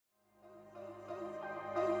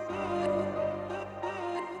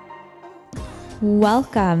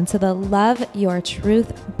Welcome to the Love Your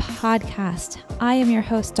Truth podcast. I am your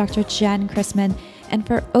host, Dr. Jen Chrisman, and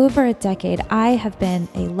for over a decade, I have been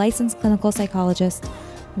a licensed clinical psychologist,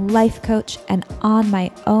 life coach, and on my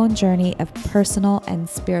own journey of personal and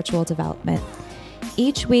spiritual development.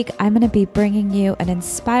 Each week, I'm going to be bringing you an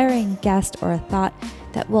inspiring guest or a thought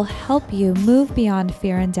that will help you move beyond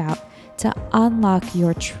fear and doubt to unlock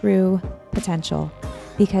your true potential.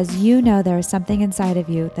 Because you know there is something inside of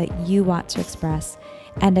you that you want to express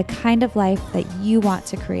and a kind of life that you want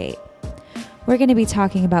to create. We're going to be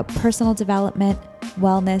talking about personal development,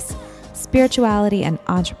 wellness, spirituality, and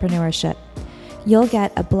entrepreneurship. You'll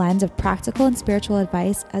get a blend of practical and spiritual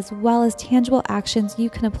advice as well as tangible actions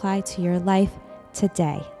you can apply to your life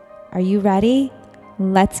today. Are you ready?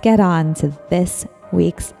 Let's get on to this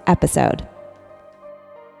week's episode.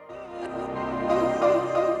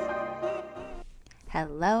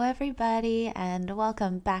 Hello, everybody, and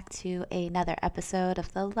welcome back to another episode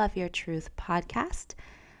of the Love Your Truth podcast.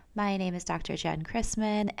 My name is Dr. Jen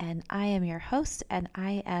Chrisman, and I am your host, and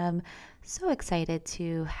I am so excited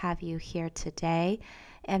to have you here today.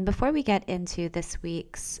 And before we get into this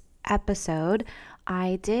week's episode,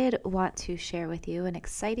 I did want to share with you an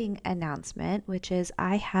exciting announcement, which is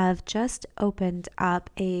I have just opened up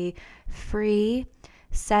a free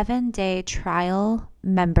 7-day trial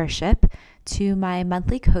membership to my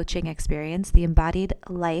monthly coaching experience, the Embodied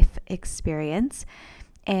Life Experience.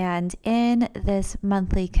 And in this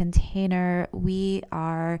monthly container, we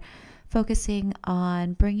are focusing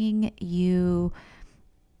on bringing you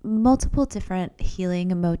multiple different healing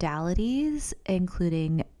modalities,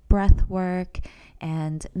 including breath work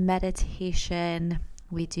and meditation.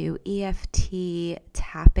 We do EFT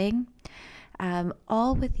tapping.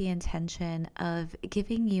 All with the intention of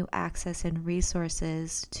giving you access and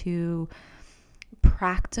resources to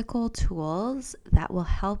practical tools that will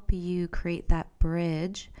help you create that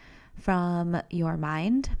bridge from your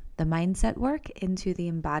mind, the mindset work, into the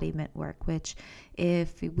embodiment work, which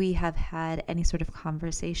if we have had any sort of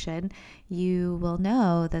conversation, you will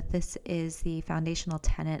know that this is the foundational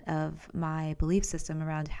tenet of my belief system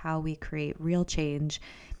around how we create real change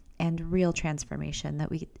and real transformation,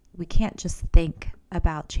 that we can't just think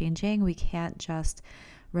about changing. We can't just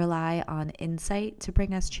rely on insight to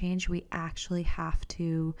bring us change. We actually have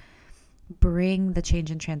to bring the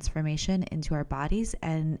change and transformation into our bodies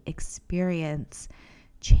and experience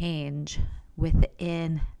change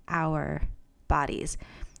within our bodies,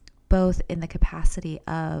 both in the capacity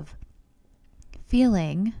of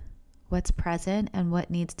feeling what's present and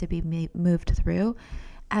what needs to be moved through,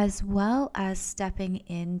 as well as stepping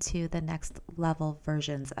into the next level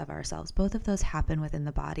versions of ourselves. Both of those happen within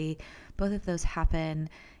the body. Both of those happen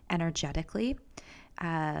energetically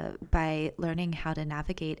by learning how to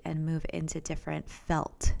navigate and move into different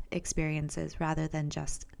felt experiences rather than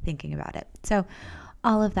just thinking about it. So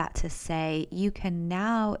all of that to say, you can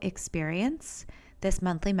now experience this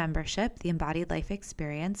monthly membership, the Embodied Life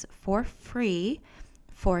Experience, for free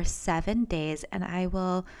for 7 days, and I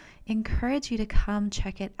will encourage you to come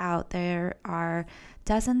check it out. There are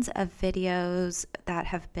dozens of videos that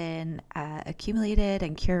have been accumulated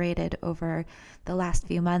and curated over the last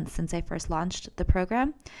few months since I first launched the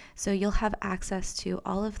program. So you'll have access to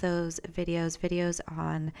all of those videos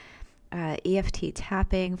on EFT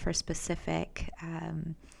tapping for specific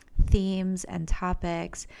themes and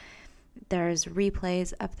topics. There's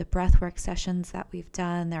replays of the breathwork sessions that we've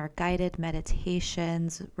done. There are guided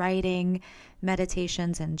meditations, writing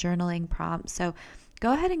meditations, and journaling prompts. So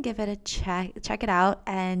go ahead and give it a check it out.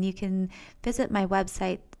 And you can visit my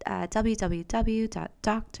website,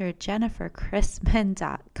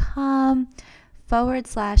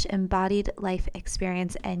 www.drjenniferchrisman.com/embodied life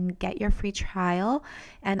experience, and get your free trial.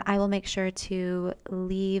 And I will make sure to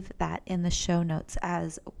leave that in the show notes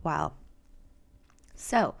as well.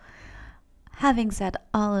 So, having said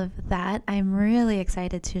all of that, I'm really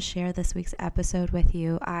excited to share this week's episode with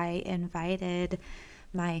you. I invited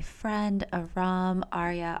my friend Aram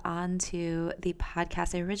Arya onto the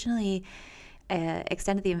podcast. I originally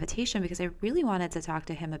extended the invitation because I really wanted to talk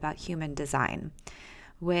to him about human design,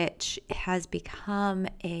 which has become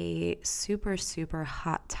a super, super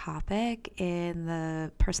hot topic in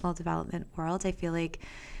the personal development world. I feel like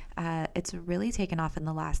it's really taken off in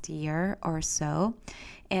the last year or so.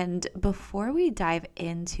 And before we dive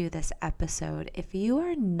into this episode, if you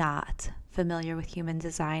are not familiar with human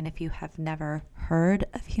design, if you have never heard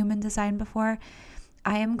of human design before,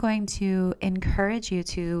 I am going to encourage you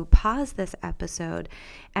to pause this episode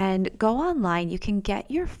and go online. You can get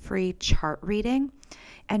your free chart reading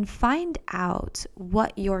and find out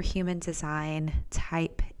what your human design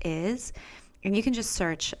type is and you can just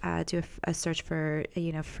search, do a search for,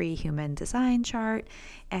 free human design chart.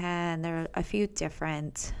 And there are a few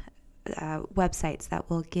different websites that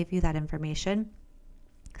will give you that information.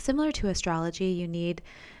 Similar to astrology, you need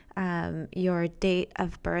your date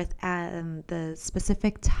of birth and the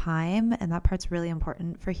specific time, and that part's really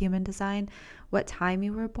important for human design, what time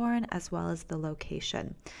you were born, as well as the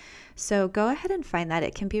location. So go ahead and find that.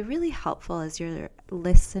 It can be really helpful as you're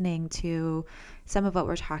listening to some of what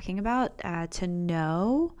we're talking about, to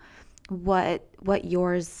know what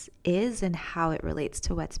yours is and how it relates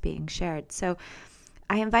to what's being shared. So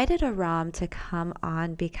I invited Aram to come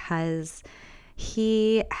on because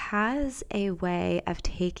he has a way of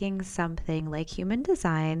taking something like human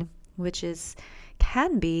design, which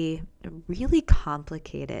can be really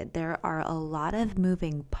complicated. There are a lot of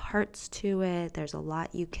moving parts to it. There's a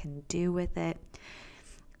lot you can do with it.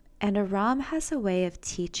 And Aram has a way of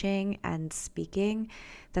teaching and speaking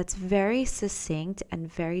that's very succinct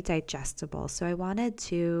and very digestible. So I wanted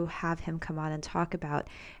to have him come on and talk about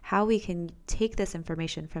how we can take this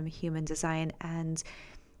information from human design and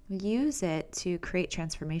use it to create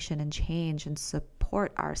transformation and change and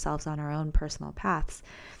support ourselves on our own personal paths.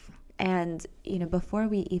 And, before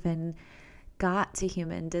we even got to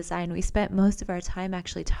human design, we spent most of our time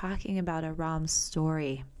actually talking about Aram's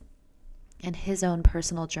story and his own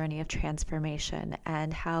personal journey of transformation,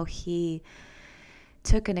 and how he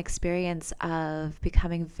took an experience of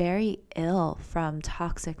becoming very ill from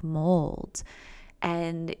toxic mold,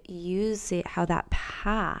 and how that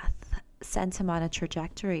path sent him on a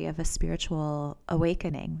trajectory of a spiritual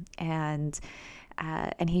awakening. And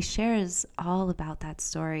he shares all about that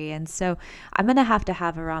story. And so I'm going to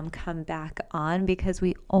have Aram come back on, because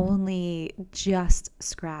we only just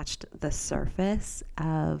scratched the surface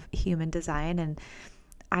of human design. And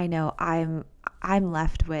I know I'm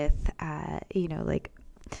left with, like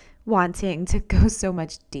wanting to go so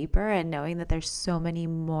much deeper and knowing that there's so many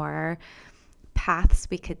more paths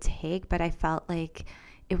we could take. But I felt like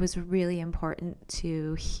it was really important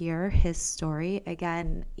to hear his story.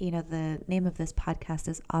 Again, the name of this podcast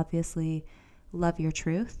is obviously Love Your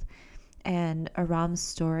Truth. And Aram's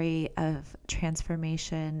story of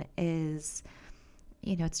transformation is,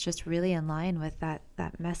 it's just really in line with that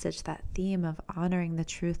message, that theme of honoring the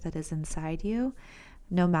truth that is inside you,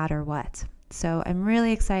 no matter what. So I'm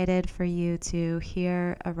really excited for you to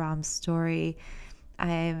hear Aram's story.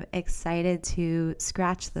 I'm excited to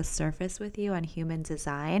scratch the surface with you on human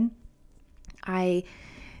design. I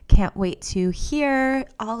can't wait to hear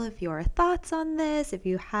all of your thoughts on this. If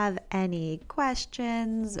you have any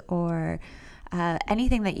questions or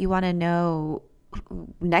anything that you want to know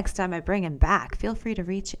next time I bring him back, feel free to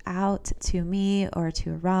reach out to me or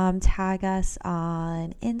to Aram. Tag us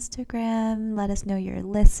on Instagram. Let us know you're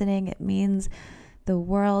listening. It means the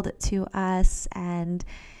world to us. And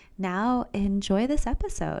now enjoy this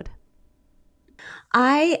episode.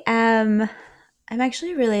 I'm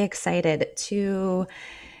actually really excited to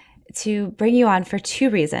bring you on for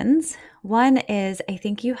two reasons. One is I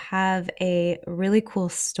think you have a really cool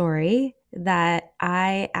story that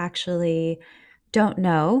I actually don't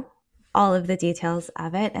know all of the details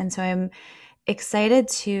of it. And so I'm excited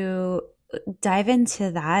to dive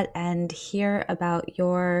into that and hear about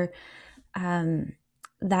your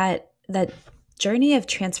that journey of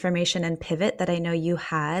transformation and pivot that I know you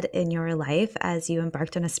had in your life as you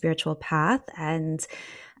embarked on a spiritual path. And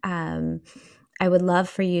I would love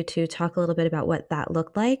for you to talk a little bit about what that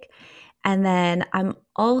looked like. And then I'm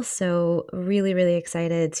also really, really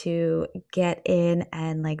excited to get in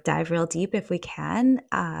and dive real deep, if we can,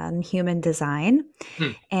 on human design.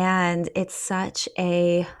 And it's such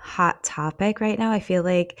a hot topic right now. I feel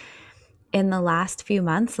like in the last few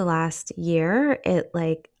months, the last year, it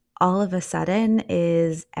all of a sudden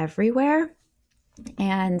is everywhere.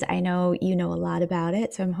 And I know you know a lot about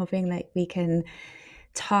it. So I'm hoping that we can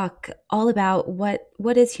talk all about what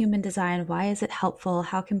is human design, why is it helpful,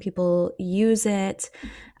 how can people use it,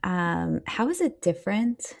 how is it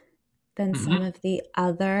different than some of the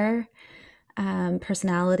other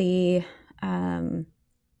personality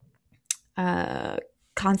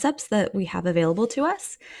concepts that we have available to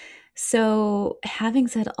us. So having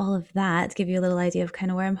said all of that, to give you a little idea of kind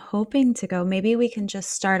of where I'm hoping to go, maybe we can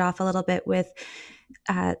just start off a little bit with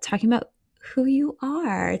talking about who you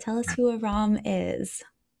are. Tell us who Aram is.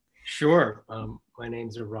 Sure. My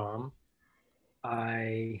name's Aram.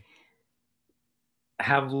 I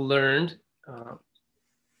have learned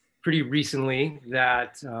pretty recently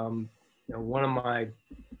that one of my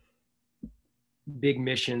big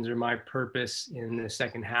missions, or my purpose in the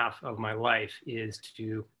second half of my life, is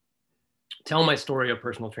to tell my story of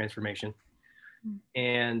personal transformation.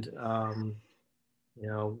 And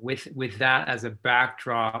with that as a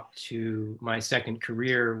backdrop to my second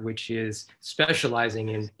career, which is specializing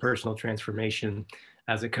in personal transformation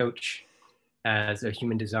as a coach, as a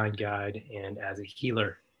human design guide, and as a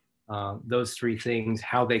healer. Those three things,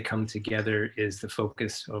 how they come together, is the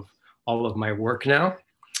focus of all of my work now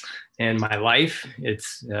and my life.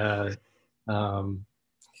 It's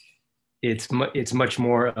much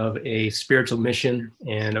more of a spiritual mission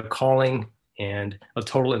and a calling and a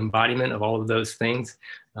total embodiment of all of those things,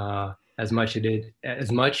 as much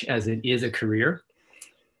as it is a career.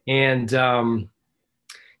 And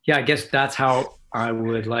yeah, I guess that's how I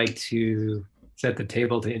would like to set the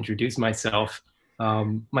table to introduce myself.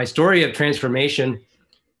 My story of transformation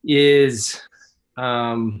is,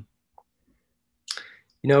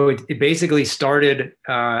 it basically started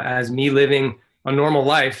as me living a normal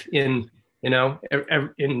life in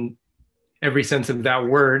every sense of that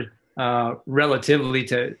word, relatively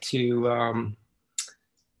to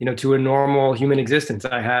a normal human existence.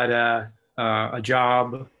 I had a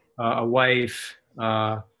job, a wife,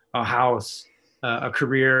 a house, a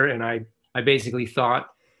career, and I basically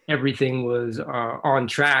thought everything was on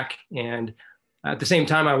track. And at the same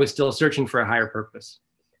time, I was still searching for a higher purpose.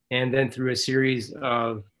 And then through a series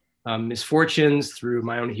of misfortunes, through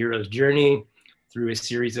my own hero's journey, through a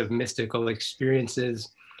series of mystical experiences,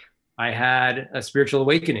 I had a spiritual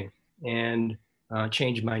awakening and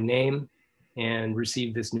changed my name and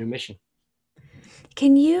received this new mission.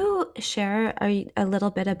 Can you share a little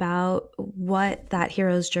bit about what that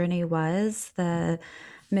hero's journey was, the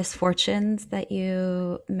misfortunes that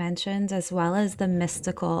you mentioned, as well as the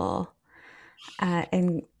mystical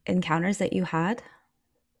encounters that you had?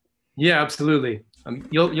 Yeah, absolutely.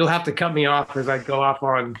 You'll have to cut me off as I go off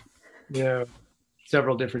on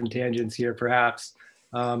several different tangents here. Perhaps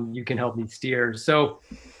you can help me steer. So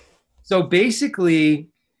basically,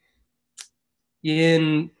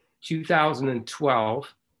 in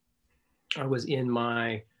 2012, I was in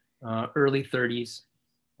my early 30s.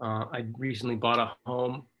 I recently bought a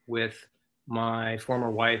home with my former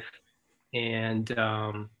wife and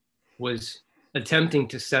was attempting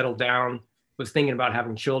to settle down, was thinking about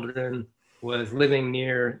having children, was living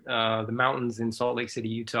near the mountains in Salt Lake City,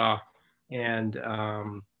 Utah, and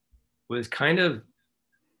was kind of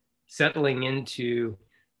settling into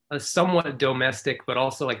a somewhat domestic, but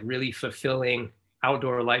also like really fulfilling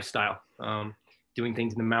outdoor lifestyle, doing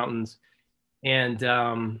things in the mountains.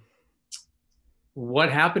 And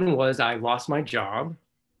what happened was I lost my job.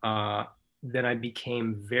 Then I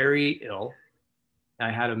became very ill.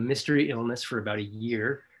 I had a mystery illness for about a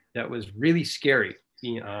year that was really scary.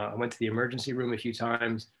 I went to the emergency room a few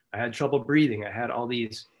times. I had trouble breathing. I had all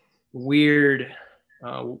these weird,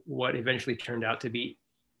 what eventually turned out to be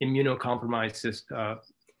immunocompromised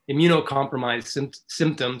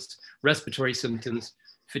symptoms, respiratory symptoms,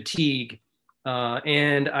 fatigue.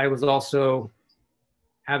 And I was also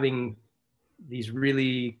having these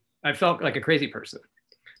I felt like a crazy person.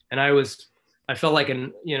 And I felt like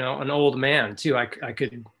an old man too. I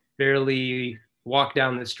could barely walk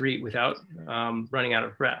down the street without running out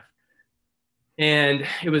of breath. And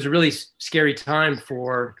it was a really scary time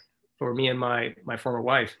for me and my former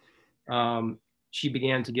wife. She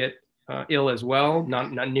began to get ill as well,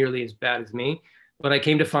 not nearly as bad as me, but I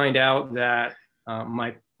came to find out that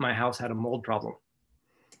my house had a mold problem.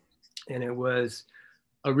 And it was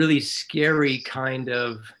a really scary kind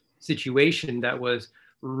of situation that was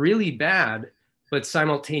really bad, but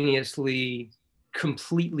simultaneously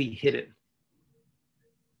completely hidden.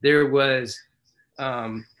 There was,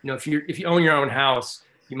 if you own your own house,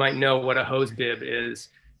 you might know what a hose bib is.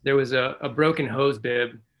 There was a broken hose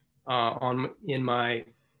bib in my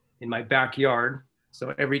backyard.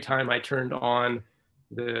 So every time I turned on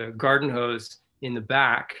the garden hose in the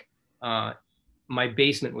back, my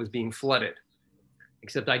basement was being flooded.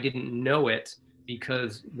 Except I didn't know it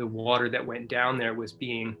because the water that went down there was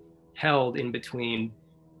being held in between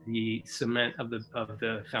the cement of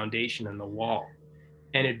the foundation and the wall.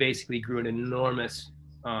 And it basically grew an enormous,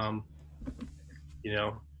 a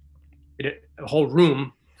whole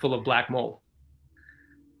room full of black mold.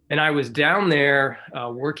 And I was down there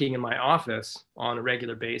working in my office on a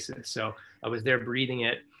regular basis. So I was there breathing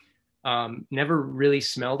it. Never really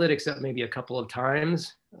smelled it except maybe a couple of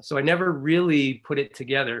times. So I never really put it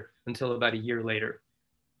together until about a year later.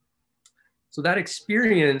 So that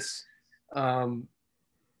experience,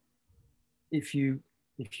 if you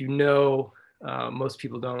know, most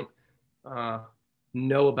people don't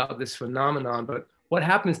know about this phenomenon, but what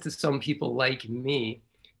happens to some people like me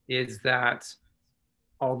is that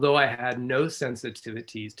although I had no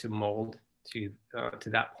sensitivities to mold to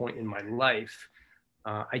that point in my life,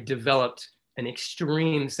 I developed an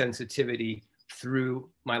extreme sensitivity through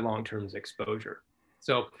my long-term exposure.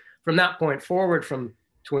 So from that point forward, from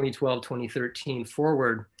 2012, 2013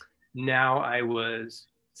 forward, now I was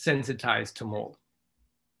sensitized to mold.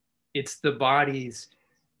 It's the body's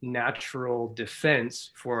natural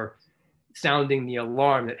defense for sounding the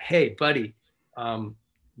alarm that, hey, buddy,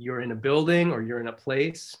 you're in a building or you're in a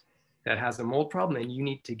place that has a mold problem and you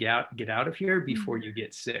need to get out of here before you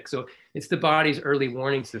get sick. So it's the body's early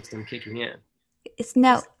warning system kicking in.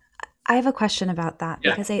 Now, I have a question about that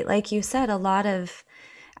Yeah. because like you said, a lot of,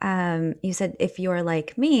 you said if you're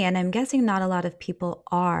like me, and I'm guessing not a lot of people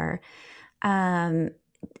are,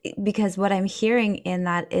 because what I'm hearing in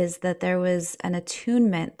that is that there was an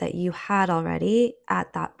attunement that you had already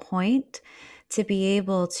at that point to be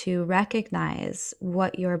able to recognize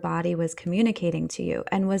what your body was communicating to you.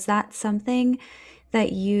 And was that something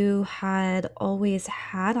that you had always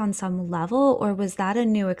had on some level, or was that a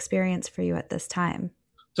new experience for you at this time?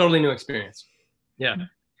 Totally new experience. Yeah.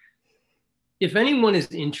 If anyone is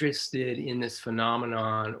interested in this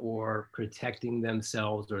phenomenon or protecting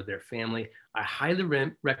themselves or their family, I highly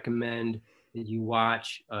recommend that you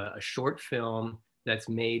watch a short film that's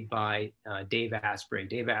made by Dave Asprey.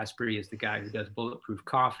 Dave Asprey is the guy who does Bulletproof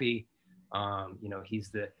Coffee.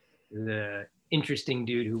 He's the interesting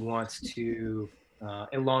dude who wants to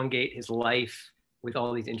elongate his life with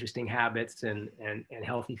all these interesting habits and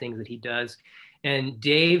healthy things that he does. And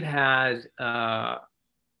Dave has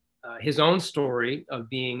his own story of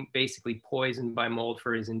being basically poisoned by mold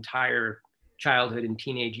for his entire childhood and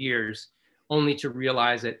teenage years, only to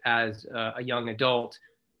realize it as a young adult,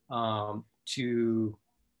 to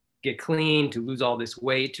get clean, to lose all this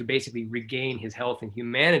weight, to basically regain his health and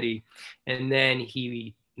humanity. And then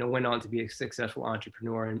he went on to be a successful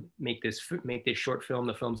entrepreneur and make this short film.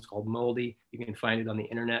 The film's called Moldy. You can find it on the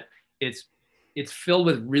internet. It's filled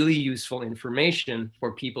with really useful information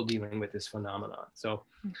for people dealing with this phenomenon. So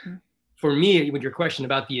for me, with your question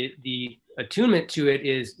about the attunement to it,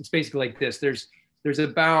 it's basically like this. There's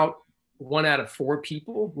about 1 out of 4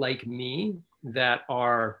 people like me that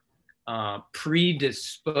are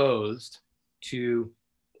predisposed to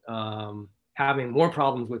having more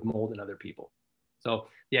problems with mold than other people. So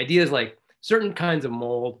the idea is like certain kinds of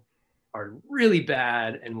mold are really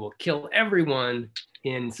bad and will kill everyone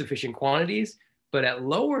in sufficient quantities, but at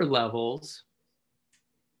lower levels,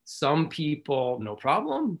 some people, no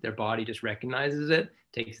problem. Their body just recognizes it,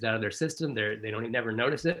 takes it out of their system. They don't never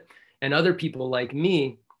notice it. And other people like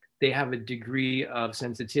me, they have a degree of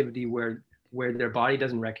sensitivity where their body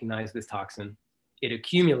doesn't recognize this toxin. It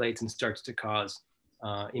accumulates and starts to cause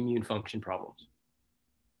immune function problems.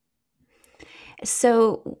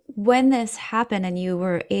 So when this happened and you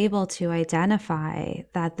were able to identify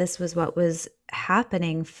that this was what was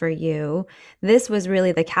happening for you, this was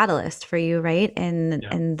really the catalyst for you, right?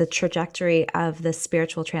 In the trajectory of the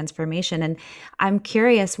spiritual transformation. And I'm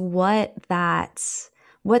curious what that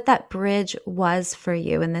bridge was for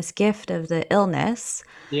you and this gift of the illness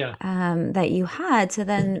that you had to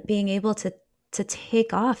then being able to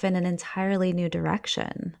take off in an entirely new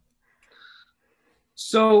direction.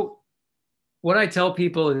 So what I tell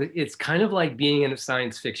people, it's kind of like being in a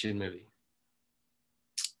science fiction movie.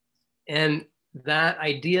 And that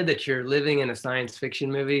idea that you're living in a science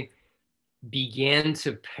fiction movie began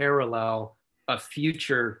to parallel a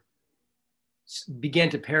future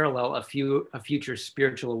spiritual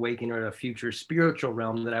awakening or a future spiritual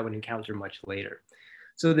realm that I would encounter much later.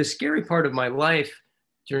 So the scary part of my life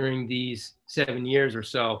during these 7 years or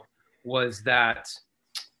so was that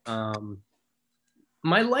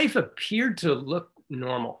my life appeared to look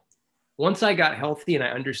normal. Once I got healthy and I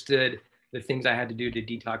understood the things I had to do to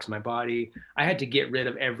detox my body, I had to get rid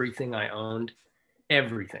of everything I owned,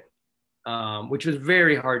 everything, which was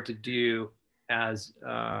very hard to do as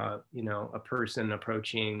a person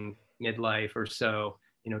approaching midlife or so,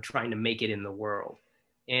 trying to make it in the world.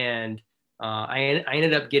 And I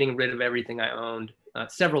ended up getting rid of everything I owned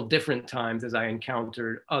several different times as I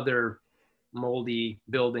encountered other moldy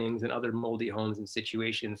buildings and other moldy homes and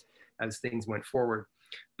situations as things went forward.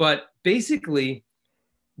 But basically,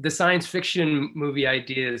 the science fiction movie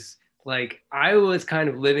ideas, like I was kind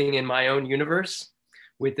of living in my own universe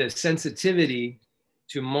with a sensitivity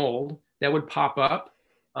to mold that would pop up,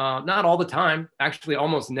 not all the time, actually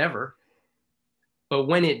almost never. But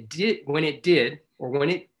when it did, or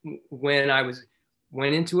when I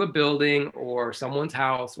went into a building or someone's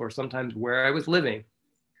house or sometimes where I was living,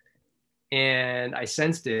 and I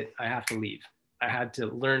sensed it, I have to leave. I had to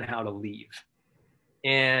learn how to leave.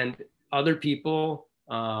 And other people,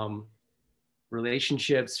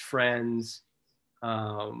 relationships, friends,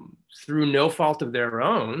 through no fault of their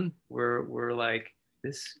own, were like,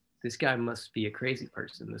 this guy must be a crazy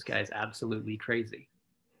person. This guy is absolutely crazy.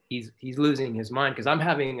 He's losing his mind because I'm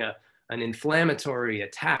having an inflammatory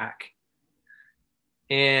attack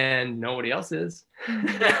and nobody else is.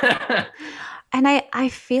 And I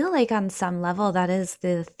feel like on some level that is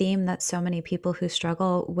the theme that so many people who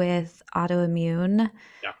struggle with autoimmune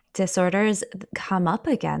Yeah. disorders come up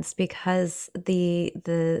against, because the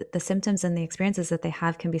symptoms and the experiences that they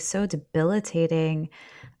have can be so debilitating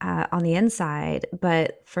on the inside,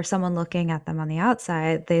 but for someone looking at them on the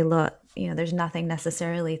outside, they look, there's nothing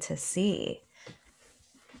necessarily to see.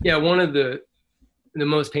 Yeah, one of the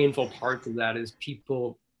most painful parts of that is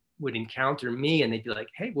people would encounter me and they'd be like,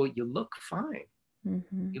 hey, well, you look fine.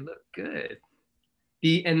 Mm-hmm. You look good.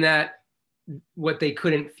 And that what they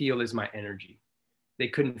couldn't feel is my energy. They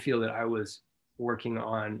couldn't feel that I was working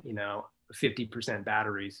on, 50%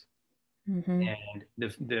 batteries, Mm-hmm. and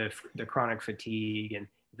the chronic fatigue and,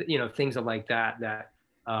 things like that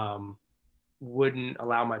wouldn't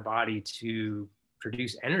allow my body to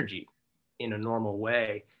produce energy in a normal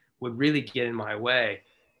way, would really get in my way.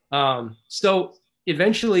 So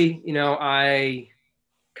eventually, I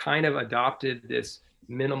kind of adopted this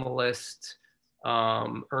minimalist,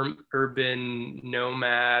 urban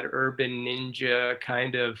nomad, urban ninja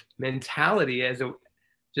kind of mentality as a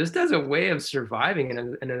way of surviving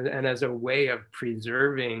and as a way of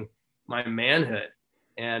preserving my manhood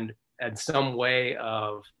and some way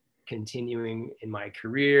of continuing in my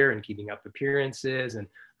career and keeping up appearances. And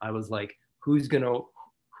I was like, who's gonna,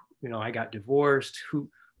 I got divorced.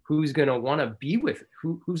 Who's gonna want to be with?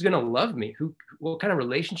 Who's gonna love me? What kind of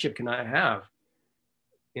relationship can I have?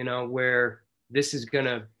 Where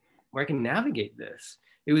I can navigate this.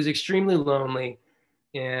 It was extremely lonely,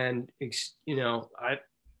 and it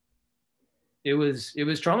was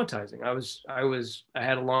traumatizing. I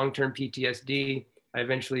had a long-term PTSD. I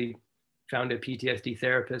eventually found a PTSD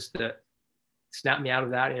therapist that snapped me out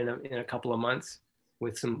of that in a couple of months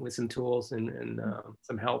with some tools and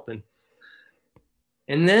some help. And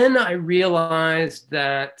then I realized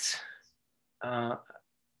that I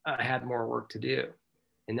had more work to do.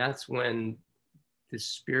 And that's when the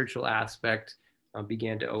spiritual aspect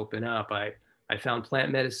began to open up. I found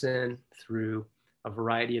plant medicine through a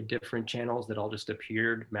variety of different channels that all just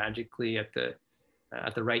appeared magically at the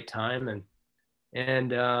right time.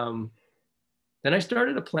 And then I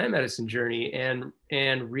started a plant medicine journey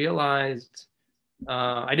and realized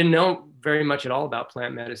I didn't know very much at all about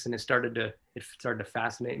plant medicine. It started to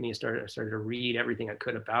fascinate me. I started to read everything I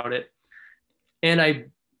could about it, and I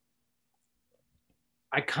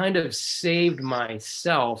kind of saved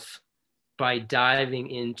myself by diving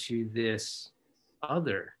into this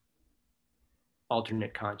other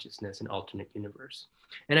alternate consciousness and alternate universe.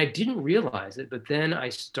 And I didn't realize it, but then I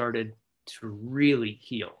started to really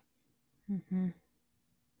heal. Mm-hmm.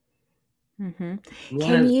 Mm-hmm.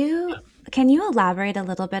 Yeah. Can you elaborate a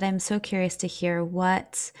little bit? I'm so curious to hear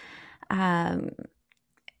what I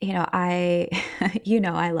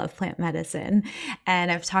I love plant medicine,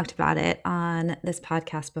 and I've talked about it on this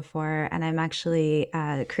podcast before, and I'm actually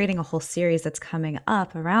creating a whole series that's coming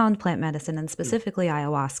up around plant medicine and specifically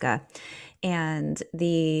ayahuasca, and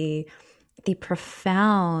the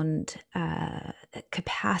profound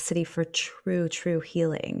capacity for true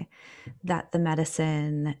healing that the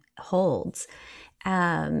medicine holds.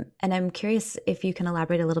 And I'm curious if you can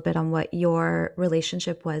elaborate a little bit on what your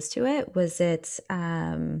relationship was to it. Was it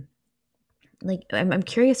like, I'm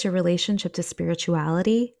curious your relationship to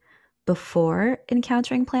spirituality before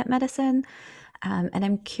encountering plant medicine. And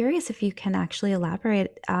I'm curious if you can actually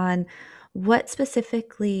elaborate on what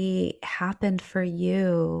specifically happened for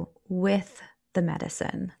you with the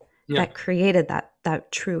medicine that created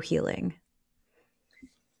that true healing.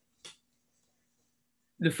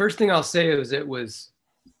 The first thing I'll say is it was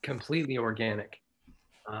completely organic.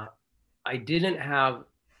 I didn't have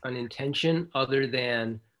an intention other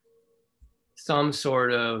than some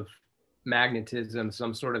sort of magnetism,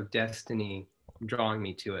 some sort of destiny drawing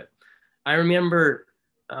me to it. I remember,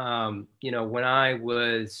 when I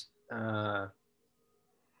was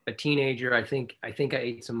a teenager, I think I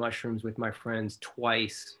ate some mushrooms with my friends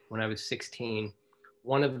twice when I was 16.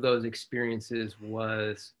 One of those experiences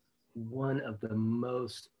was one of the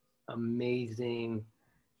most amazing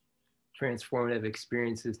transformative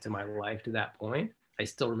experiences to my life to that point. I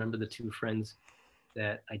still remember the two friends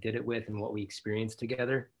that I did it with and what we experienced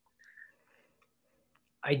together.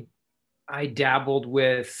 I dabbled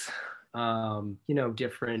with,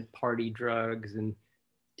 different party drugs and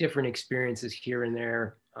different experiences here and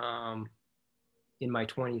there in my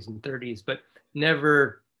 20s and 30s, but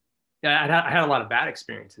never I had a lot of bad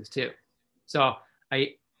experiences too. So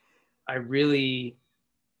I, I really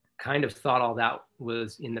kind of thought all that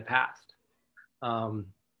was in the past. I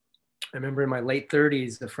remember in my late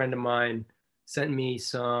 30s, a friend of mine sent me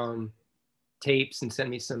some tapes and sent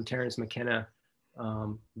me some Terence McKenna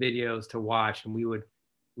videos to watch, and we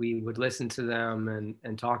would listen to them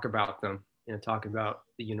and talk about them, talk about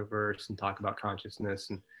the universe and talk about consciousness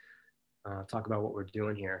and talk about what we're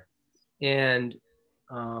doing here. And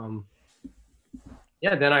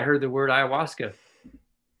yeah, then I heard the word ayahuasca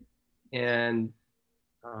and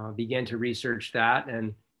began to research that,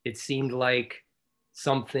 and it seemed like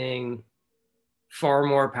something far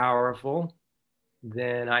more powerful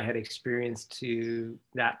than I had experienced to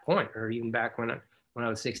that point, or even back when I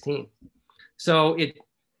was 16. So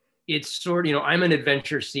it's sort of, I'm an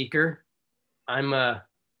adventure seeker.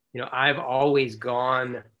 I've always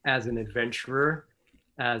gone as an adventurer,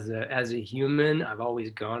 as a human. I've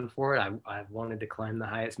always gone for it. I've wanted to climb the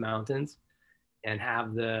highest mountains and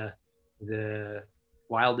have the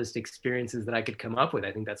wildest experiences that I could come up with.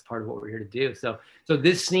 I think that's part of what we're here to do. So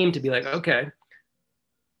this seemed to be like, okay,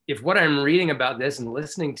 if what I'm reading about this and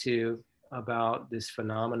listening to about this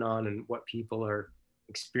phenomenon and what people are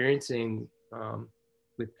experiencing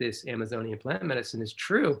with this Amazonian plant medicine is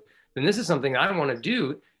true, then this is something I want to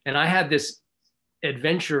do. And I had this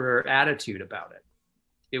adventurer attitude about it.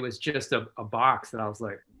 It was just a box that I was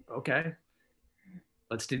like, okay,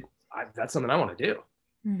 let's do. That's something I want to do.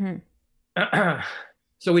 Mm-hmm.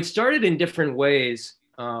 So it started in different ways.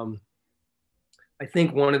 I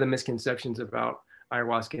think one of the misconceptions about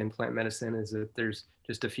ayahuasca and plant medicine is that there's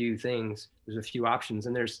just a few things, there's a few options,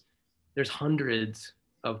 and there's hundreds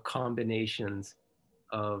of combinations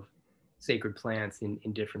of sacred plants in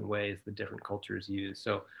different ways that different cultures use.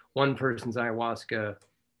 So one person's ayahuasca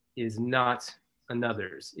is not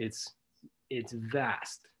another's. It's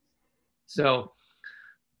vast. So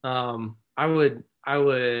I would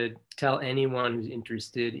tell anyone who's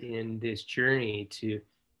interested in this journey to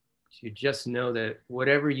just know that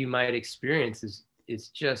whatever you might experience is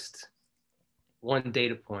just one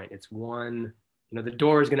data point. It's one, the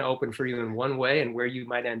door is going to open for you in one way, and where you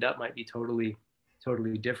might end up might be totally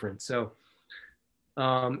different. So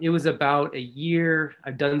it was about a year.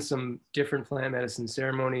 I've done some different plant medicine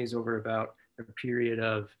ceremonies over about a period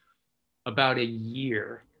of about a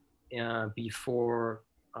year before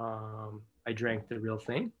I drank the real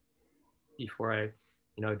thing, before I,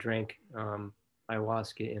 drank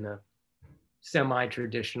ayahuasca in a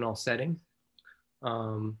semi-traditional setting.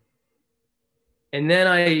 And then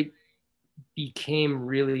I became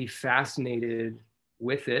really fascinated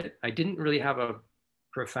with it. I didn't really have a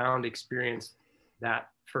profound experience that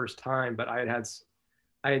first time, but I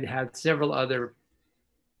had had several other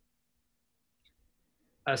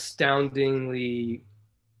astoundingly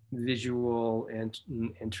visual and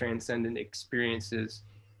transcendent experiences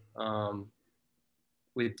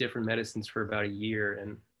with different medicines for about a year.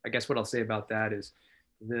 And I guess what I'll say about that is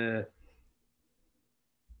the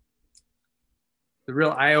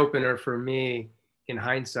real eye-opener for me in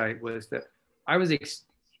hindsight was that I was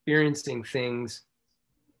experiencing things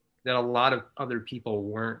that a lot of other people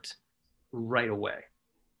weren't right away.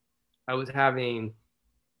 I was having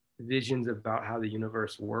visions about how the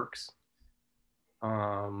universe works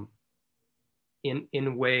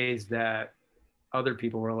in ways that other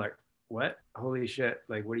people were like, what? Holy shit,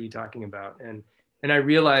 like, what are you talking about? And I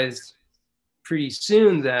realized pretty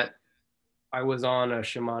soon that I was on a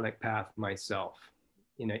shamanic path myself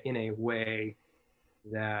in a way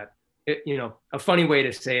that, a funny way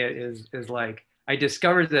to say it is like, I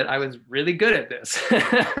discovered that I was really good at this.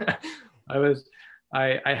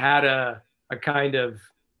 I had a kind of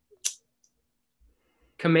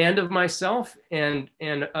command of myself, and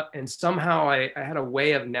somehow I had a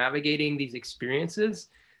way of navigating these experiences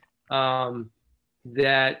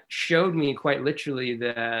that showed me quite literally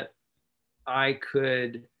that I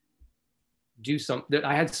could do that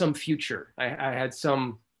I had some future. I had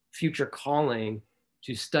some future calling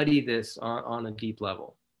to study this on a deep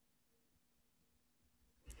level.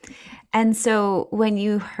 And so when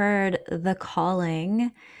you heard the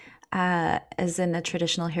calling, as in a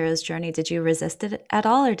traditional hero's journey, did you resist it at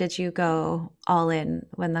all, or did you go all in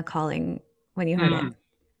when you heard it?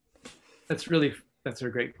 That's a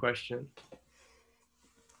great question.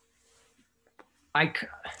 I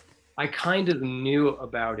kind of knew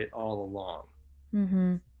about it all along.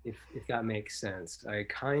 Mm-hmm. If that makes sense. I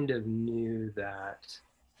kind of knew that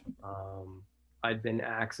I'd been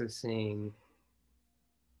accessing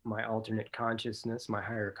my alternate consciousness, my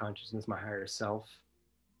higher consciousness, my higher self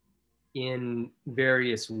in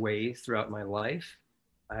various ways throughout my life.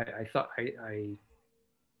 I thought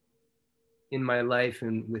in my life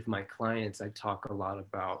and with my clients, I talk a lot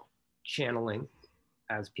about channeling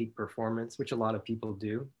as peak performance, which a lot of people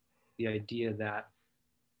do. The idea that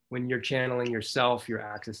when you're channeling yourself, you're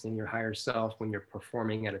accessing your higher self. When you're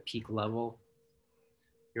performing at a peak level,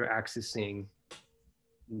 you're accessing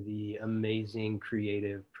the amazing,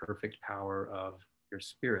 creative, perfect power of your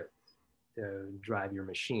spirit to drive your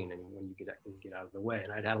machine. And when you get out of the way.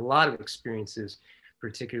 And I'd had a lot of experiences,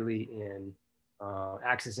 particularly in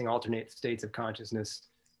accessing alternate states of consciousness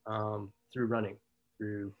through running,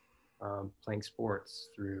 through playing sports,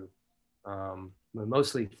 through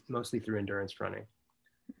mostly through endurance running.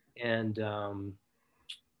 And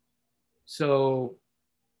so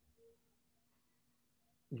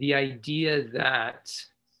the idea that,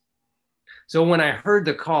 so when I heard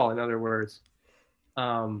the call, in other words,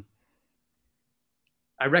 I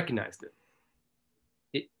recognized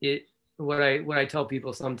it. What I tell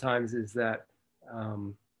people sometimes is that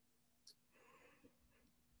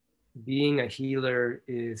being a healer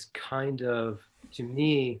is kind of, to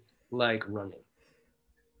me, like running.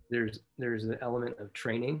 There's an element of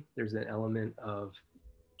training. There's an element of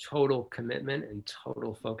total commitment and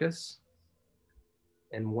total focus.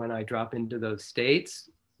 And when I drop into those states,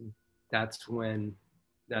 that's when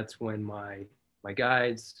my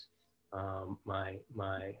guides,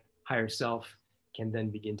 my higher self can then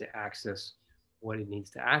begin to access what it needs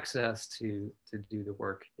to access to do the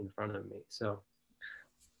work in front of me. So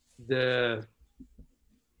the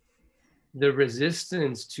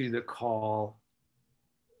resistance to the call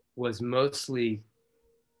was mostly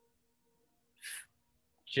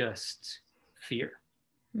just fear.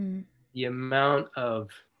 The amount of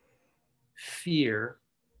fear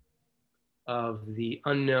of the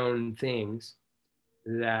unknown things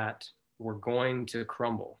that were going to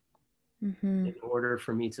crumble in order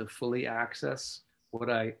for me to fully access what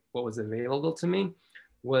was available to me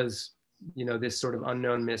was, this sort of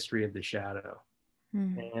unknown mystery of the shadow.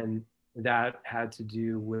 And that had to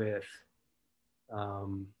do with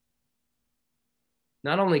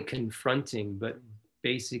not only confronting, but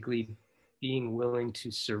basically being willing to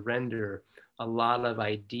surrender a lot of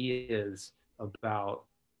ideas about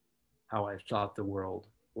how I thought the world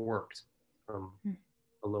worked from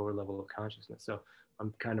a lower level of consciousness. So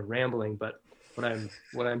I'm kind of rambling, but what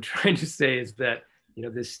I'm trying to say is that,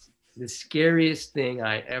 the scariest thing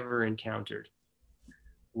I ever encountered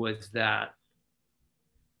was that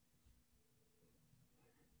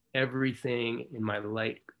everything in my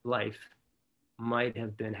life might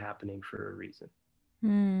have been happening for a reason.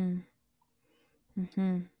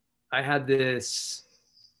 I had this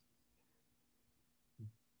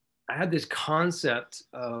concept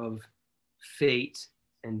of fate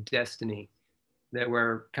and destiny that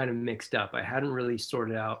were kind of mixed up. I hadn't really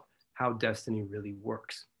sorted out how destiny really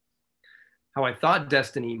works. How I thought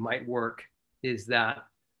destiny might work is that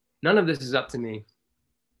none of this is up to me,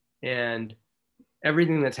 and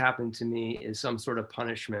everything that's happened to me is some sort of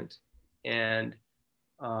punishment. And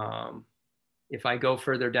if I go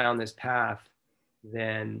further down this path,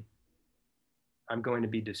 then I'm going to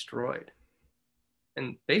be destroyed.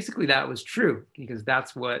 And basically that was true, because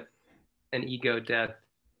that's what an ego death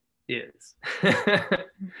is.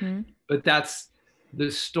 But that's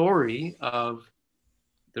the story of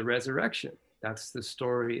the resurrection. That's the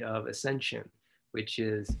story of ascension, which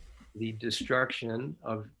is the destruction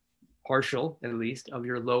of, partial at least, of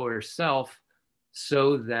your lower self,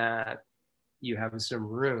 so that you have some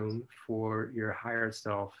room for your higher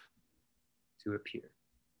self to appear.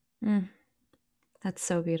 That's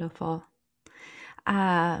so beautiful.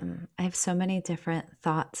 I have so many different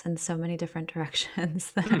thoughts and so many different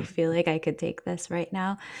directions that I feel like I could take this right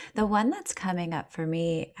now. The one that's coming up for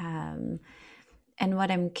me, and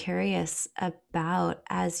what I'm curious about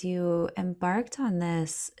as you embarked on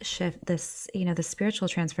this shift, the spiritual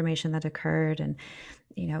transformation that occurred, and,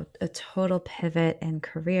 a total pivot in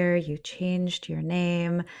career, you changed your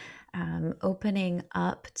name, opening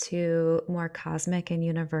up to more cosmic and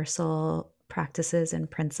universal practices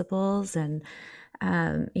and principles. And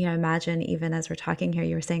imagine, even as we're talking here,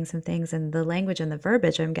 you were saying some things, and the language and the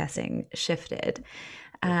verbiage, I'm guessing, shifted.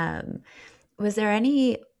 Was there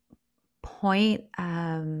any point,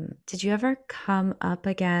 did you ever come up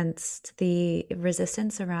against the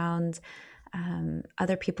resistance around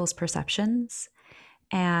other people's perceptions?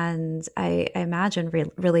 And I imagine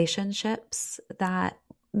relationships that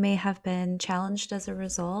may have been challenged as a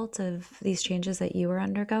result of these changes that you were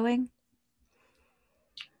undergoing?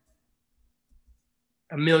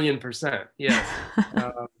 1,000,000%, yes.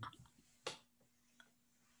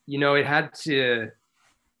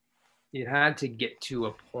 It had to get to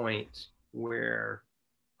a point where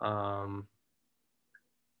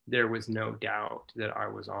there was no doubt that I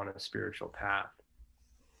was on a spiritual path.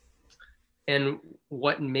 And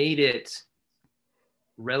what made it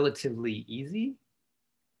relatively easy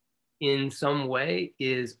in some way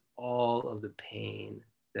is all of the pain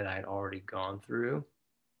that I'd already gone through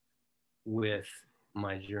with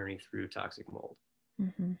my journey through toxic mold.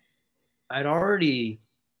 Mm-hmm. I'd already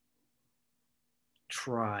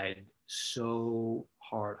tried so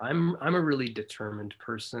hard. I'm a really determined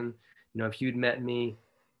person. You know, if you'd met me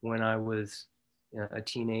when I was a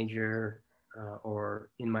teenager or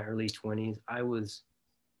in my early 20s, I was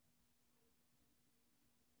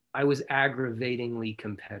aggravatingly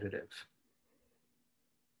competitive.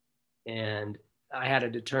 And I had a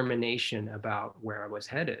determination about where I was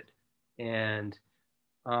headed. And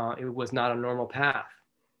it was not a normal path.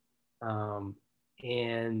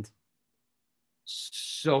 And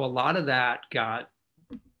so a lot of that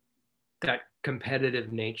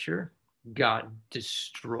competitive nature got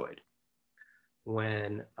destroyed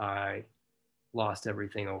when I lost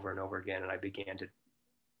everything over and over again. And I began to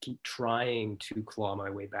keep trying to claw my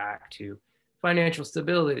way back to financial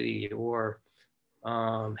stability or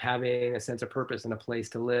having a sense of purpose and a place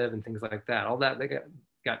to live and things like that. All that they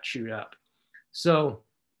got chewed up. So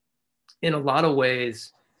in a lot of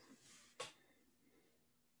ways,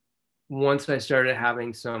 once I started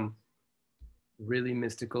having some really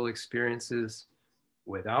mystical experiences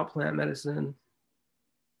without plant medicine,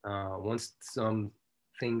 once some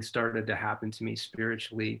things started to happen to me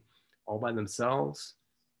spiritually all by themselves,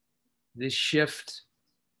 this shift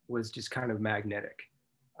was just kind of magnetic.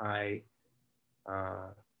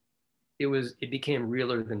 It became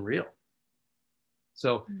realer than real.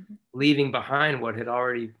 So leaving behind what had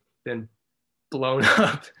already been blown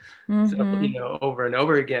up, so, over and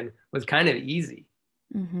over again was kind of easy.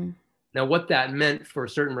 Now, what that meant for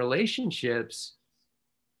certain relationships,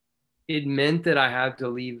 it meant that I had to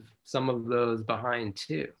leave some of those behind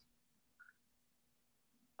too.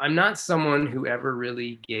 I'm not someone who ever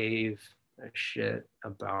really gave a shit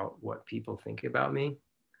about what people think about me.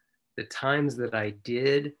 The times that I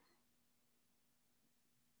did,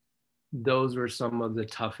 those were some of the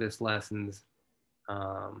toughest lessons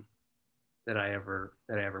that I ever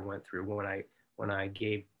went through when I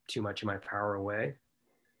gave too much of my power away.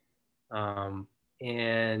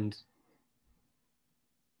 And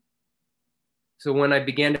so when I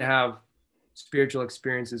began to have spiritual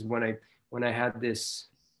experiences, when I had this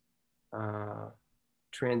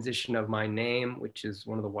transition of my name, which is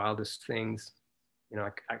one of the wildest things,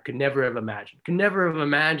 I could never have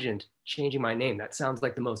imagined changing my name. That sounds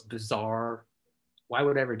like the most bizarre. Why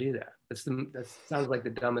would I ever do that? That sounds like the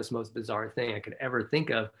dumbest, most bizarre thing I could ever think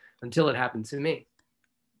of until it happened to me.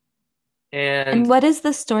 And what is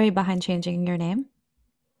the story behind changing your name?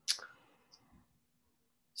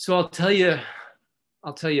 So I'll tell you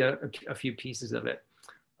a few pieces of it.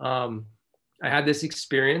 I had this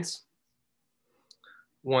experience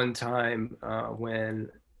one time when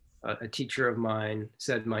a teacher of mine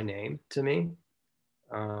said my name to me.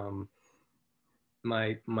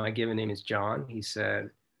 My given name is John. He said,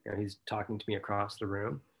 he's talking to me across the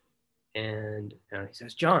room, and he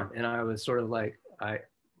says, John, and I was sort of like,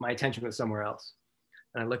 my attention was somewhere else,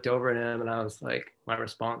 and I looked over at him, and I was like, my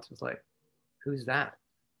response was like, who's that?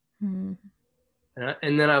 And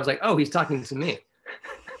then I was like, oh, he's talking to me.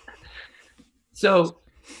 So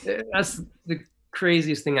that's the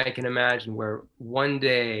craziest thing I can imagine, where one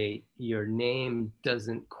day your name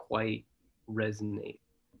doesn't quite resonate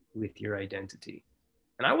with your identity.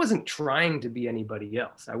 And I wasn't trying to be anybody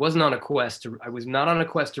else. I was not on a quest to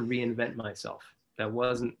reinvent myself. That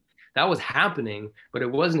was happening, but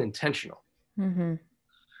it wasn't intentional. Then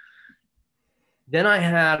I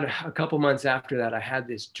had, a couple months after that, I had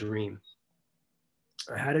this dream.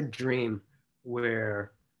 I had a dream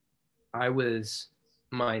where I was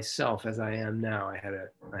myself as I am now. I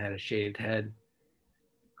had a shaved head.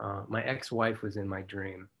 My ex-wife was in my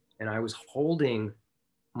dream, and I was holding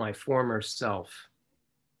my former self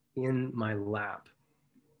in my lap,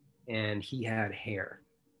 and he had hair.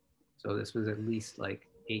 So this was at least like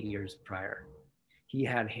 8 years prior. He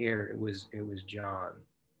had hair. It was John,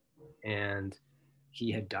 and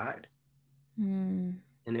he had died. And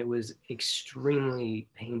it was extremely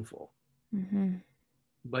painful.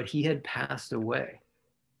 But he had passed away.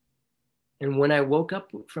 And when I woke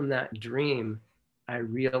up from that dream, I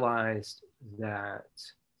realized that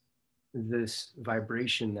this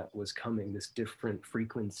vibration that was coming, this different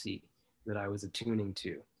frequency that I was attuning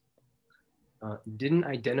to, didn't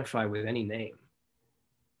identify with any name.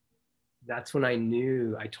 That's when I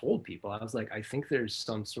knew. I told people, I was like, I think there's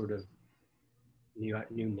some sort of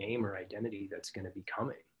new name or identity that's going to be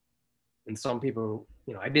coming. And some people,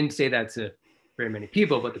 I didn't say that to very many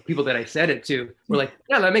people, but the people that I said it to were like,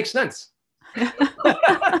 yeah, that makes sense.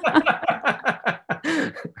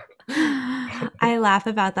 I laugh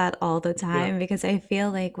about that all the time because I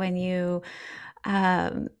feel like when you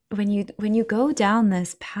go down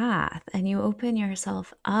this path and you open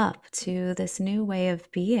yourself up to this new way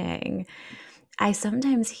of being, I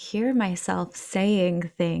sometimes hear myself saying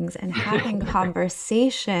things and having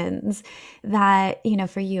conversations that,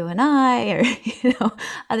 for you and I, or,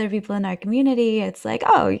 other people in our community, it's like,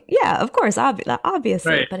 oh, yeah, of course,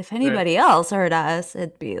 obviously. Right, but if anybody else heard us,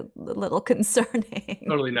 it'd be a little concerning.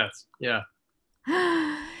 Totally nuts. Yeah.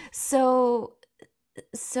 So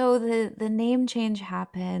the name change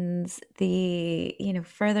happens,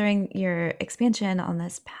 furthering your expansion on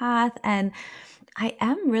this path. And I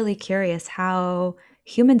am really curious how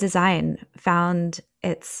human design found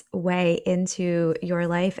its way into your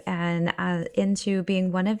life and into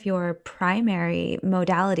being one of your primary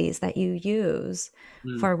modalities that you use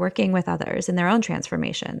for working with others in their own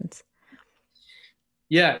transformations.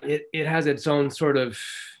 Yeah, it has its own sort of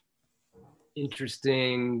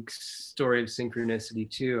interesting story of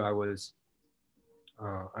synchronicity too. I was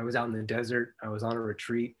out in the desert. I was on a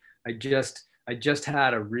retreat. I just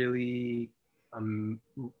had a really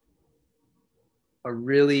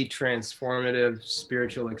transformative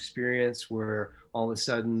spiritual experience where all of a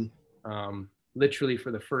sudden, literally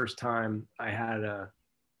for the first time, I had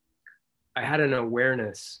an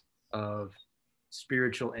awareness of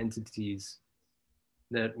spiritual entities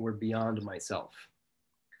that were beyond myself.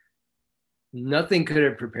 Nothing could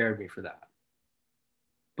have prepared me for that.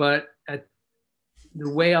 But the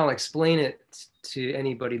way I'll explain it to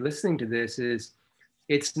anybody listening to this is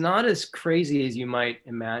it's not as crazy as you might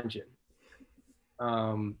imagine.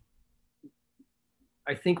 I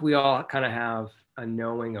think we all kind of have a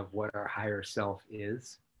knowing of what our higher self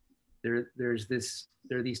is. There are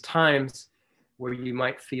these times where you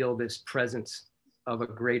might feel this presence of a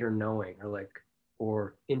greater knowing,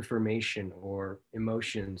 or information, or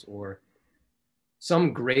emotions, or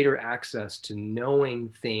some greater access to knowing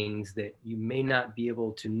things that you may not be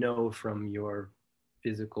able to know from your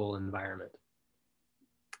physical environment.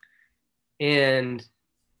 And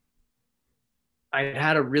I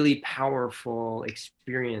had a really powerful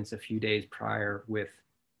experience a few days prior with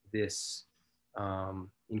this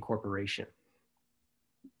incorporation.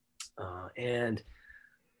 And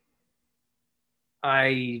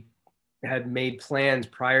I had made plans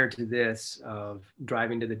prior to this of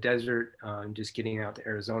driving to the desert, just getting out to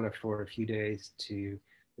Arizona for a few days to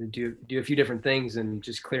do a few different things and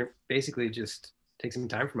basically just take some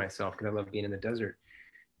time for myself because I love being in the desert.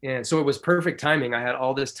 And so it was perfect timing. I had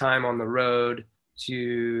all this time on the road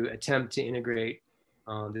to attempt to integrate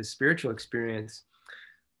this spiritual experience.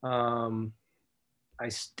 I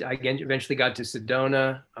eventually got to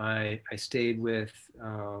Sedona. I stayed in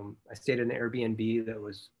an Airbnb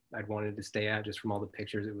that I'd wanted to stay at just from all the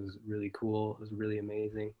pictures. It was really cool. It was really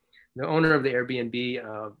amazing. The owner of the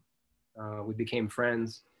Airbnb, we became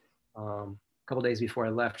friends. A couple days before I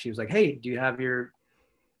left, she was like, "Hey, do you have your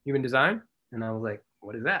human design?" And I was like,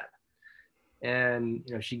 "What is that?" And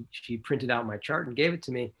she printed out my chart and gave it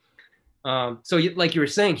to me. So like you were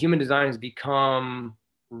saying, human design has become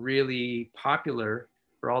really popular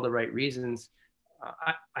for all the right reasons.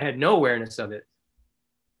 I had no awareness of it,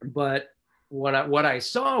 but what I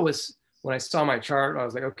saw was, when I saw my chart, I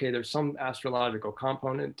was like, okay, there's some astrological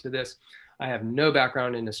component to this. I have no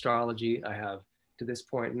background in astrology. I have, to this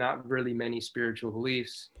point, not really many spiritual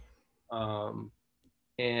beliefs. But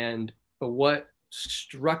what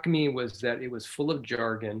struck me was that it was full of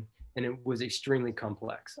jargon and it was extremely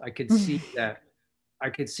complex. I could see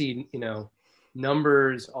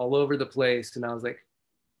numbers all over the place. And I was like,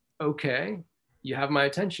 okay, you have my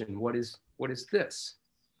attention. What is this?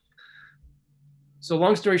 So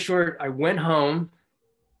long story short, I went home.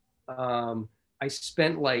 I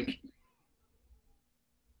spent like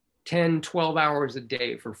 10, 12 hours a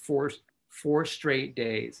day for four straight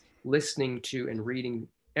days, listening to and reading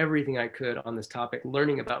everything I could on this topic,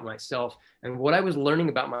 learning about myself. And what I was learning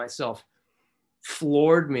about myself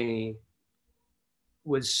floored me,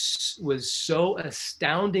 was so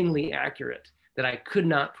astoundingly accurate that I could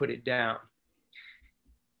not put it down.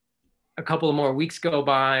 A couple of more weeks go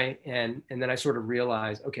by, and then I sort of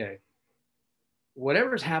realized, okay,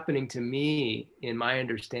 whatever's happening to me in my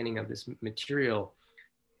understanding of this material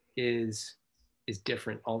is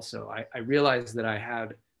different also. I realized that I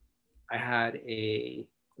had a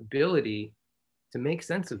ability to make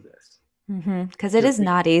sense of this. Because it is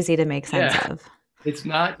not easy to make sense of. It's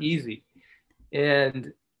not easy.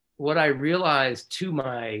 And what I realized, to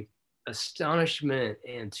my astonishment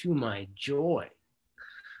and to my joy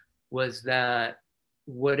was that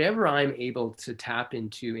whatever I'm able to tap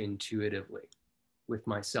into intuitively with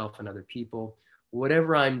myself and other people,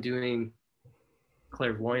 whatever I'm doing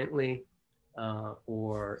clairvoyantly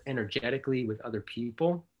or energetically with other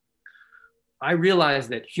people, I realize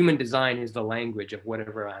that human design is the language of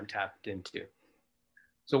whatever I'm tapped into.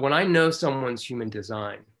 So when I know someone's human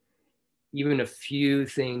design, even a few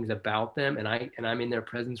things about them, and I'm in their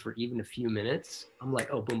presence for even a few minutes, I'm like,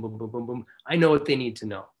 oh, boom, boom, boom, boom, boom. I know what they need to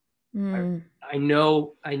know. I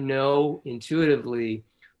know intuitively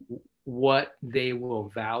what they will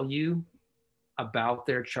value about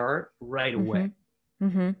their chart right away.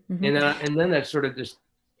 And then that's sort of just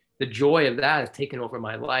the joy of that has taken over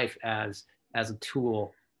my life as a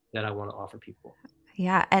tool that I want to offer people.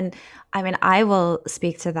 Yeah. And I mean, I will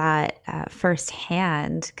speak to that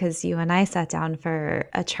firsthand because you and I sat down for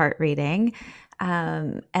a chart reading.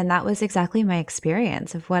 And that was exactly my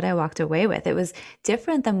experience of what I walked away with. It was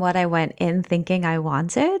different than what I went in thinking I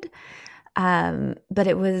wanted. But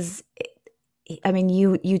it was, I mean,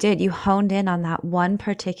 you honed in on that one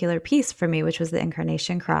particular piece for me, which was the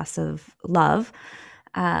incarnation cross of love.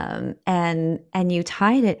 And you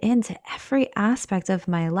tied it into every aspect of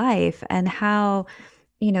my life and how,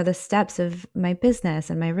 the steps of my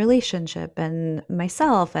business and my relationship and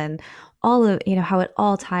myself and all of, how it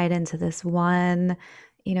all tied into this one,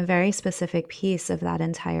 very specific piece of that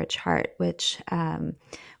entire chart, which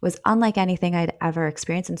was unlike anything I'd ever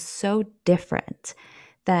experienced and so different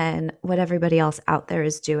than what everybody else out there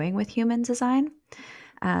is doing with human design.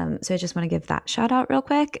 So I just want to give that shout out real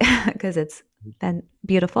quick because it's been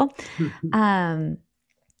beautiful.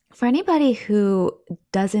 For anybody who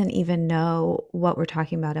doesn't even know what we're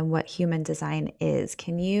talking about and what human design is,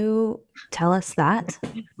 can you tell us that?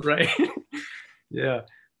 Right. Yeah.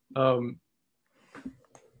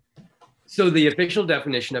 So the official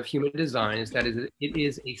definition of human design is that it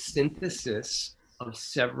is a synthesis of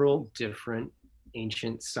several different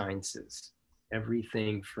ancient sciences.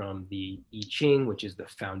 Everything from the I Ching, which is the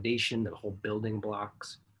foundation, the whole building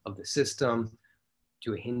blocks of the system,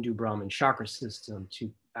 to a Hindu Brahmin chakra system,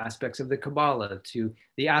 to aspects of the Kabbalah, to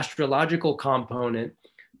the astrological component,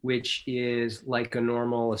 which is like a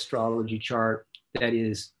normal astrology chart that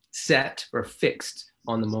is set or fixed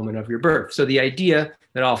on the moment of your birth. So the idea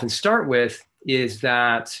that I often start with is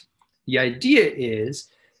that the idea is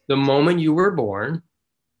the moment you were born,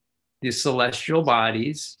 the celestial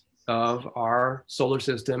bodies of our solar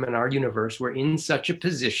system and our universe were in such a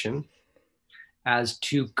position as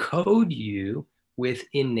to code you with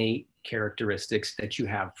innate characteristics that you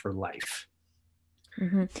have for life.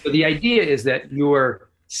 So the idea is that you're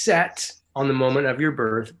set on the moment of your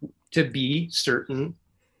birth to be a certain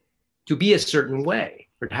way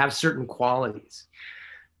or to have certain qualities.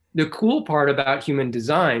 The cool part about human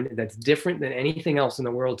design that's different than anything else in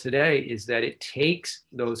the world today is that it takes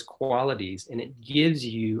those qualities and it gives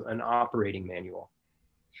you an operating manual.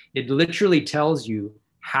 It literally tells you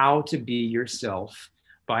how to be yourself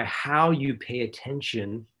by how you pay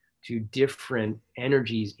attention to different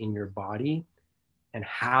energies in your body and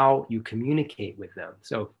how you communicate with them.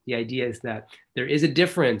 So the idea is that there is a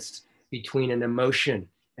difference between an emotion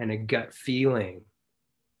and a gut feeling.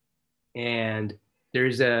 And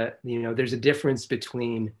there's a difference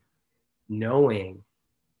between knowing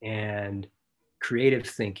and creative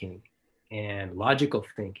thinking and logical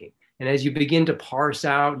thinking. And as you begin to parse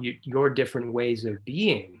out your different ways of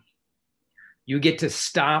being, you get to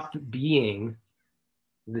stop being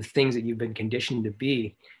the things that you've been conditioned to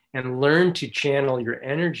be and learn to channel your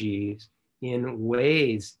energies in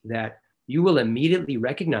ways that you will immediately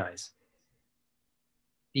recognize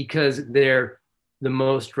because they're the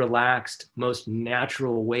most relaxed, most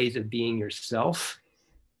natural ways of being yourself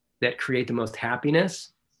that create the most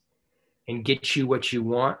happiness and get you what you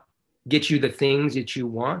want, get you the things that you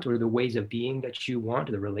want or the ways of being that you want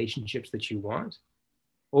or the relationships that you want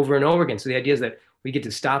over and over again. So the idea is that we get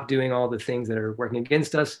to stop doing all the things that are working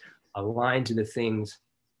against us, align to the things,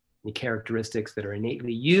 the characteristics that are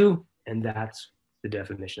innately you, and that's the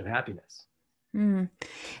definition of happiness.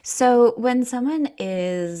 So when someone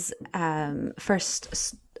is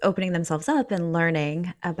first opening themselves up and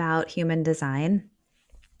learning about human design,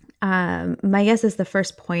 my guess is the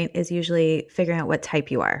first point is usually figuring out what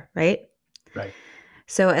type you are, right? Right.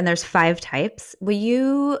 So, and there's 5 types. Will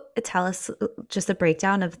you tell us just a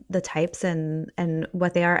breakdown of the types and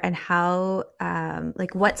what they are and how,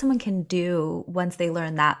 like what someone can do once they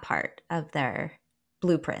learn that part of their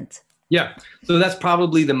blueprint? Yeah. So that's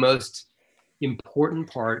probably the most important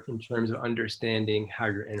part in terms of understanding how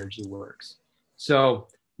your energy works. So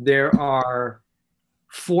there are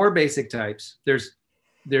 4 basic types. There's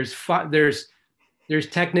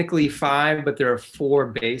technically 5, but there are 4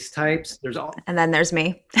 base types. And then there's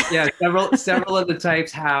me. Yeah, several of the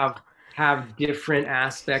types have different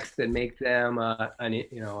aspects that make them a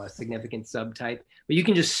significant subtype. But you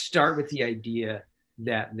can just start with the idea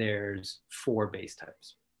that there's 4 base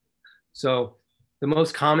types. So the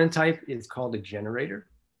most common type is called a generator.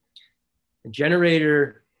 A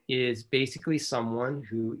generator is basically someone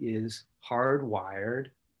who is hardwired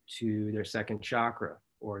to their second chakra,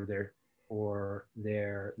 or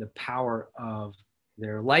the power of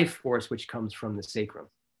their life force, which comes from the sacrum.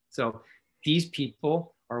 So these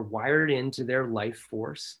people are wired into their life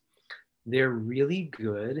force. They're really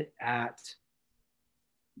good at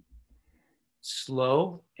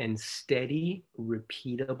slow and steady,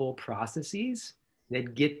 repeatable processes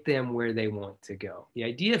that get them where they want to go. The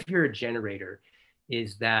idea, if you're a generator,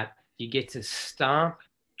 is that you get to stop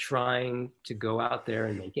trying to go out there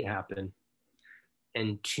and make it happen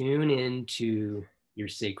and tune into your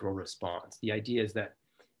sacral response. The idea is that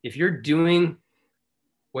if you're doing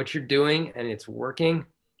what you're doing and it's working,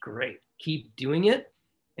 great, keep doing it.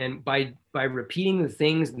 And by repeating the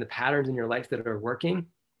things and the patterns in your life that are working,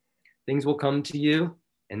 things will come to you,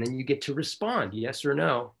 and then you get to respond, yes or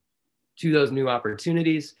no, to those new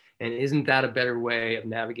opportunities. And isn't that a better way of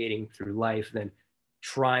navigating through life than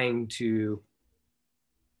trying to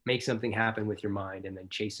make something happen with your mind and then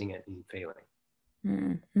chasing it and failing?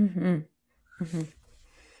 Mm-hmm. Mm-hmm.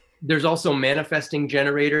 There's also manifesting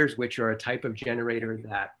generators, which are a type of generator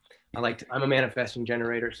that I'm a manifesting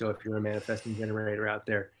generator. So if you're a manifesting generator out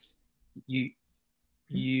there, you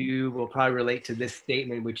will probably relate to this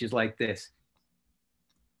statement, which is like this: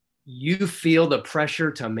 you feel the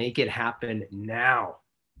pressure to make it happen now,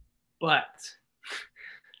 but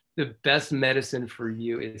the best medicine for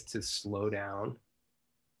you is to slow down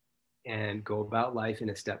and go about life in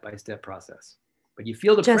a step-by-step process. But you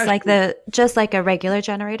feel the pressure. Just like a regular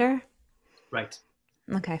generator? Right.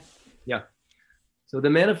 Okay. Yeah. So the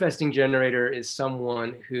manifesting generator is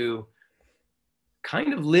someone who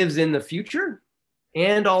kind of lives in the future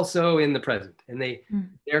and also in the present. And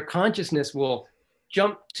their consciousness will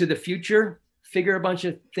jump to the future, figure a bunch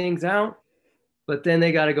of things out, but then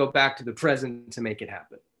they got to go back to the present to make it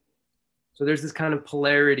happen. So there's this kind of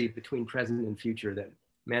polarity between present and future that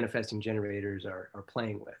manifesting generators are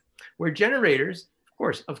playing with. Where generators,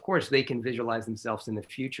 of course, they can visualize themselves in the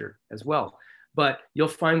future as well. But you'll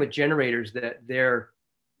find with generators that they're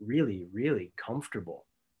really, really comfortable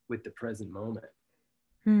with the present moment.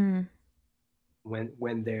 When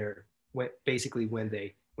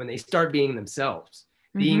they start being themselves,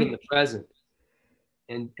 being in the present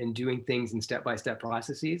and doing things in step-by-step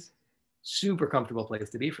processes, super comfortable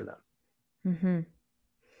place to be for them. Mm-hmm.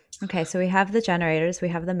 Okay, so we have the generators, we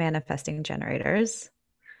have the manifesting generators.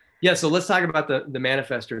 Yeah, so let's talk about the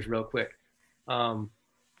manifestors real quick.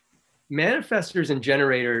 Manifestors and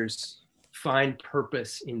generators find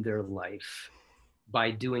purpose in their life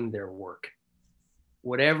by doing their work.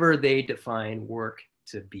 Whatever they define work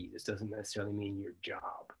to be. This doesn't necessarily mean your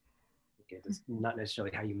job. Okay, it's not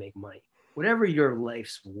necessarily how you make money. Whatever your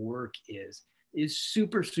life's work is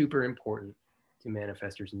super, super important to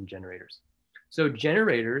manifestors and generators. So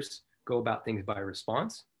generators go about things by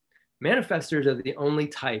response. Manifestors are the only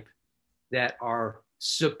type that are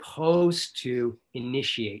supposed to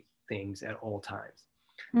initiate things at all times.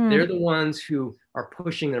 They're the ones who are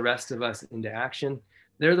pushing the rest of us into action.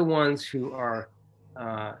 They're the ones who are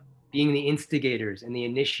being the instigators and the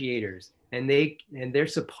initiators, and they're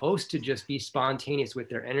supposed to just be spontaneous with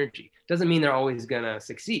their energy. Doesn't mean they're always gonna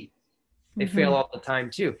succeed. They fail all the time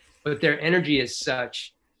too, but their energy is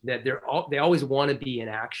such that they always want to be in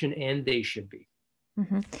action, and they should be.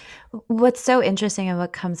 Mm-hmm. What's so interesting and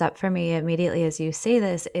what comes up for me immediately as you say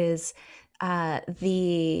this is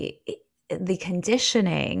the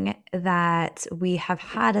conditioning that we have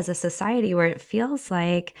had as a society, where it feels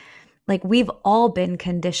like we've all been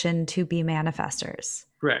conditioned to be manifestors.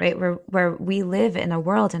 Correct. Right? Where we live in a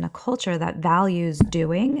world, in a culture that values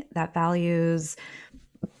doing, that values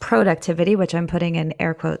productivity, which I'm putting in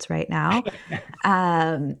air quotes right now.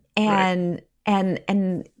 And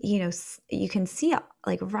you can see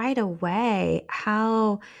right away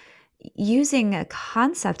how using a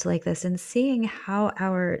concept like this and seeing how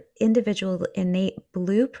our individual innate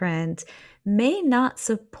blueprint may not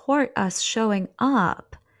support us showing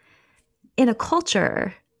up in a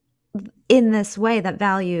culture in this way that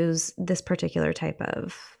values this particular type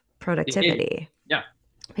of productivity. Yeah.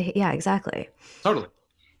 Yeah, exactly. Totally.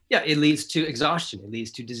 Yeah, it leads to exhaustion. It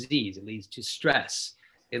leads to disease. It leads to stress.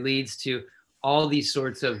 It leads to all these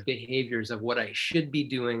sorts of behaviors of what I should be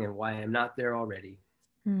doing and why I'm not there already.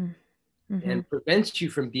 Mm-hmm. and prevents you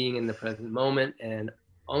from being in the present moment. And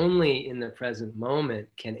only in the present moment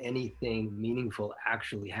can anything meaningful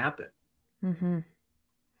actually happen. Mm-hmm.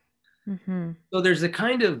 Mm-hmm. So there's a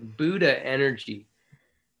kind of Buddha energy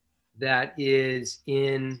that is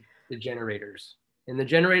in the generators. And the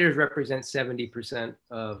generators represent 70%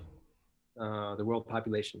 of the world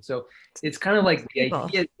population. So it's kind of like the People.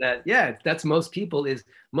 idea that, yeah, that's most people, is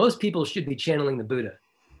most people should be channeling the Buddha,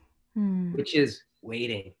 which is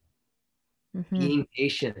waiting, being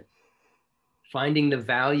patient, finding the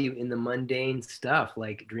value in the mundane stuff,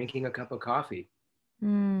 like drinking a cup of coffee,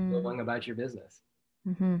 going about your business,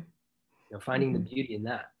 finding the beauty in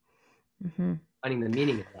that, finding the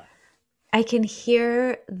meaning in that. I can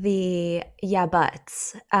hear the yeah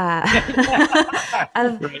buts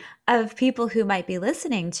Right. of people who might be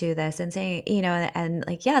listening to this and saying, and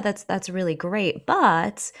like, yeah, that's really great,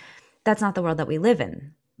 but that's not the world that we live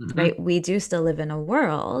in, right? We do still live in a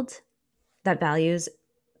world that values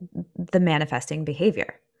the manifesting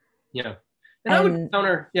behavior. Yeah. And I would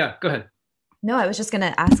counter, yeah, go ahead. No, I was just going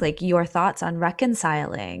to ask like your thoughts on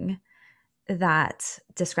reconciling that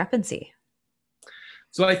discrepancy.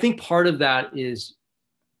 So I think part of that is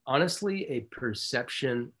honestly a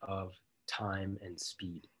perception of time and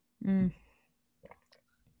speed.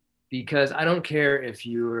 Because I don't care if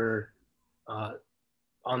you're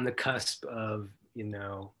on the cusp of,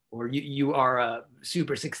 or you are a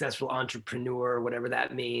super successful entrepreneur, whatever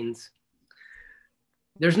that means.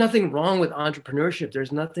 There's nothing wrong with entrepreneurship.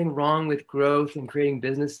 There's nothing wrong with growth and creating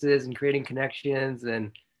businesses and creating connections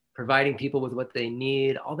and providing people with what they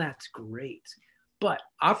need. All that's great. But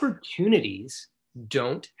opportunities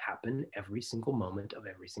don't happen every single moment of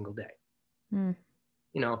every single day.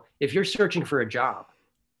 If you're searching for a job,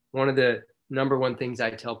 one of the number one things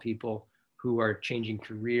I tell people who are changing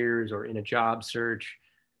careers or in a job search,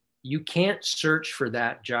 you can't search for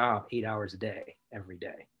that job 8 hours a day, every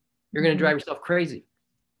day. You're going to drive yourself crazy.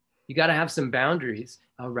 You got to have some boundaries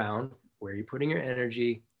around where you're putting your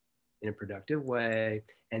energy in a productive way.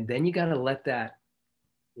 And then you got to let that,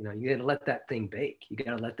 you got to let that thing bake. You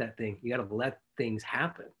got to let things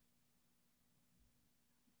happen.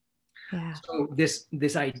 Yeah. So this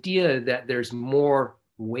idea that there's more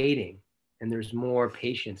waiting and there's more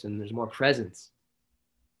patience and there's more presence,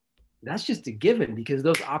 that's just a given, because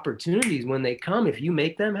those opportunities, when they come, if you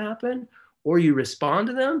make them happen or you respond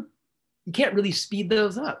to them, you can't really speed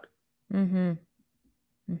those up.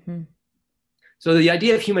 So the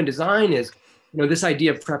idea of human design is, this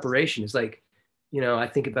idea of preparation is like, I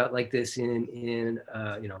think about like this in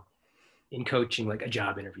coaching, like a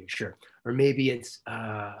job interview, sure. Or maybe it's,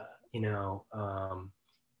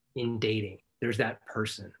 in dating, there's that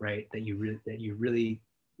person, right? That you really,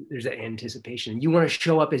 there's that anticipation. You want to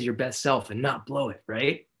show up as your best self and not blow it,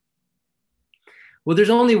 right? Well, there's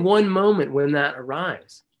only one moment when that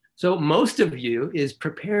arrives. So most of you is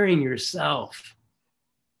preparing yourself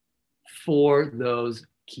for those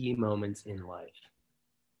key moments in life.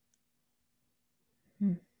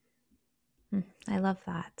 I love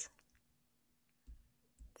that.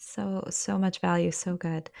 So much value, so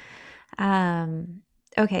good.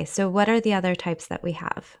 Okay, so what are the other types that we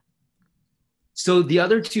have? So the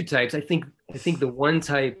other two types, I think the one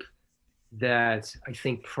type that I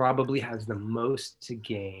think probably has the most to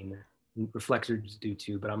gain, reflectors do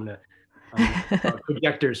too, but I'm gonna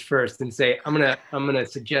projectors first and say I'm gonna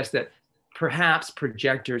suggest that perhaps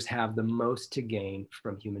projectors have the most to gain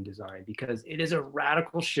from human design, because it is a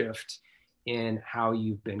radical shift in how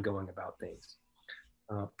you've been going about things.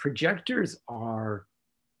 Projectors are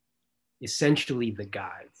essentially the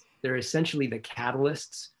guides. They're essentially the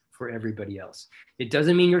catalysts for everybody else. It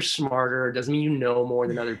doesn't mean you're smarter. It doesn't mean you know more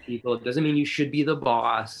than other people. It doesn't mean you should be the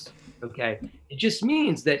boss. Okay. It just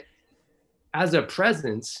means that as a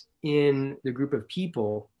presence in the group of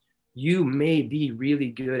people, you may be really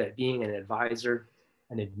good at being an advisor,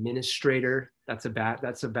 an administrator. That's a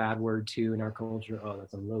bad word too in our culture. Oh,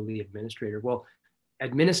 that's a lowly administrator. Well,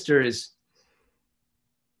 administer is,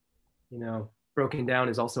 broken down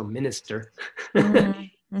is also minister.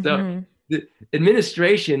 So the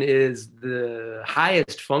administration is the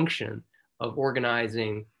highest function of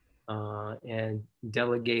organizing and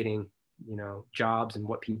delegating, jobs and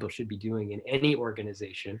what people should be doing in any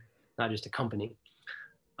organization, not just a company.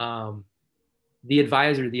 The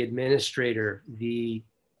advisor, the administrator, the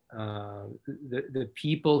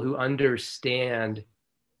people who understand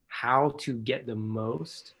how to get the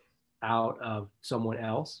most out of someone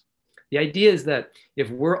else. The idea is that if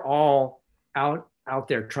we're all out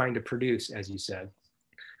there trying to produce, as you said,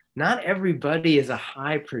 not everybody is a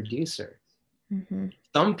high producer.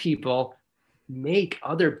 Some people make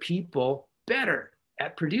other people better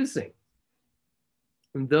at producing.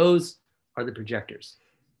 And those are the projectors.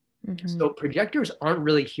 So projectors aren't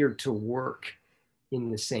really here to work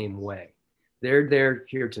in the same way. They're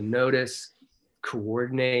here to notice,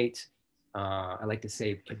 coordinate, I like to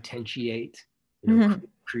say potentiate,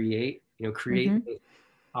 create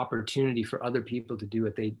opportunity for other people to do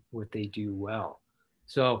what they do well.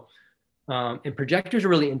 So, and projectors are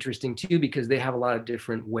really interesting too, because they have a lot of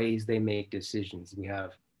different ways they make decisions. We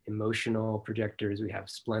have emotional projectors, we have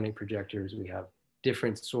splenic projectors, we have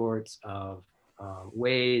different sorts of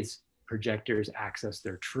ways projectors access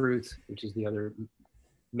their truth, which is the other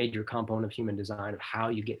major component of human design, of how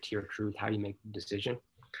you get to your truth, how you make the decision.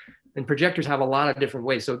 And projectors have a lot of different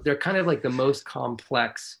ways. So they're kind of like the most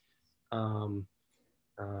complex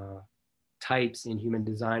types in human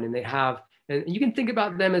design. And and you can think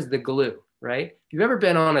about them as the glue, right? If you've ever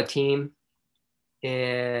been on a team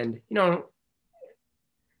and,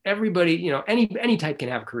 everybody, any type can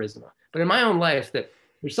have charisma. But in my own life, that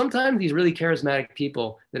there's sometimes these really charismatic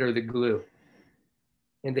people that are the glue.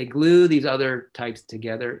 And they glue these other types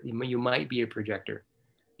together. You might be a projector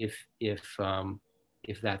if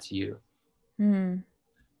that's you. And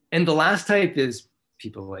the last type is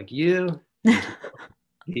people like you,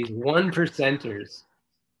 these 1%ers.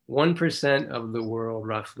 1% of the world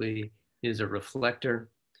roughly is a reflector.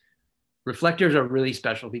 Reflectors are really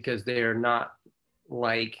special because they are not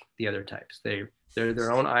like the other types. They're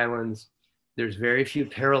their own islands. There's very few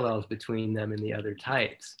parallels between them and the other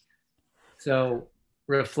types. So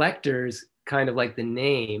reflectors, kind of like the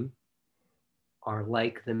name, are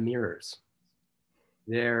like the mirrors.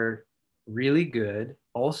 They're really good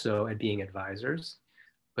also at being advisors,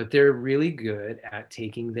 but they're really good at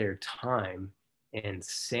taking their time and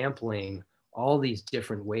sampling all these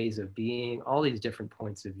different ways of being, all these different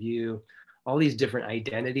points of view, all these different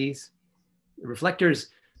identities. Reflectors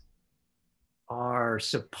are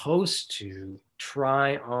supposed to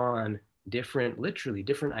try on literally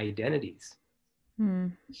different identities,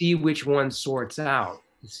 see which one sorts out,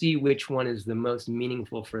 see which one is the most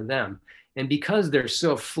meaningful for them. And because they're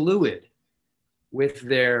so fluid with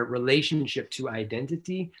their relationship to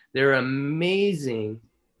identity, they're amazing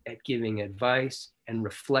at giving advice and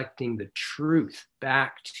reflecting the truth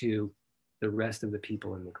back to the rest of the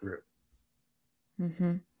people in the group.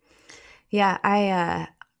 Yeah, I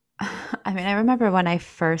remember when I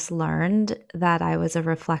first learned that I was a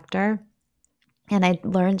reflector, and I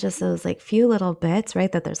learned just those like few little bits,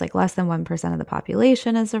 right? That there's like less than 1% of the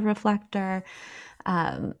population is a reflector.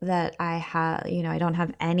 That I have, I don't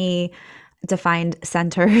have any defined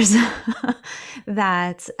centers.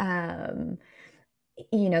 That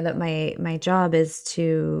that my job is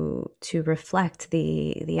to reflect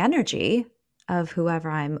the energy of whoever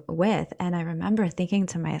I'm with. And I remember thinking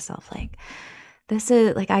to myself, like, this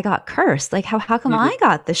is like, I got cursed. Like, how come I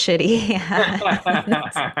got the shitty hands?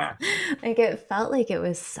 Like, it felt like it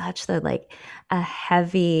was such a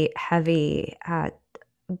heavy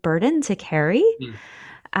burden to carry.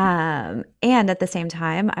 And at the same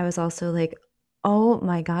time, I was also like, oh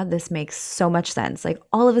my God, this makes so much sense. Like,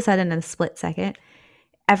 all of a sudden in a split second,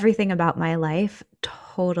 everything about my life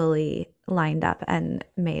totally lined up and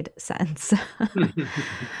made sense.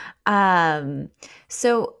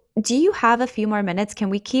 So do you have a few more minutes? Can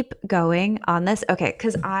we keep going on this? Okay,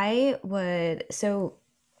 because I know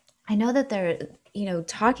that they're,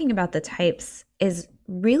 talking about the types is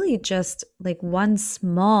really just like one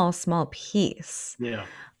small piece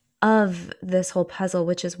of this whole puzzle,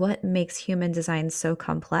 which is what makes human design so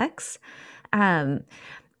complex.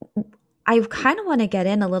 I kind of want to get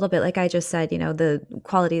in a little bit, like I just said, the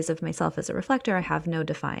qualities of myself as a reflector. I have no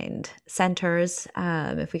defined centers.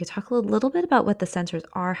 If we could talk a little bit about what the centers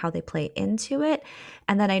are, how they play into it.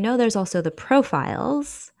 And then I know there's also the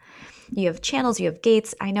profiles. You have channels, you have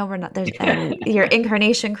gates. I know we're not, there's your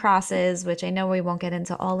incarnation crosses, which I know we won't get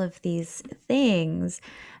into all of these things.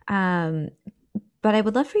 But I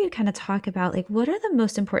would love for you to kind of talk about, like, what are the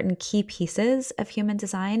most important key pieces of human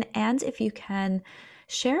design? And if you can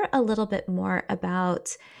share a little bit more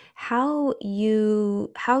about how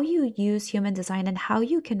you use human design and how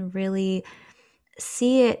you can really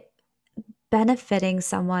see it benefiting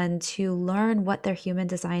someone to learn what their human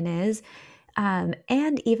design is. And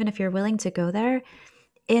even if you're willing to go there,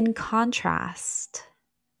 in contrast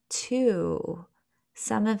to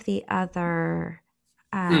some of the other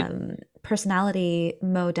personality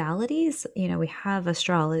modalities, we have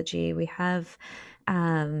astrology, we have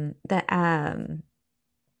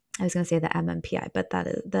I was going to say the MMPI, but that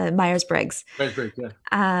is the Myers-Briggs. Myers-Briggs, yeah.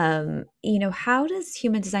 How does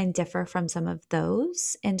human design differ from some of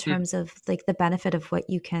those in terms of like the benefit of what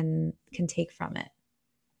you can take from it?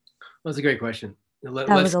 Well, that's a great question. That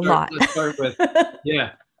was a lot. Let's start with,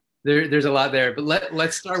 yeah, there's a lot there, but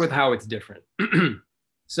let's start with how it's different.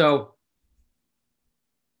 So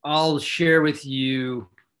I'll share with you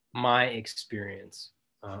my experience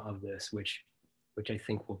of this, which I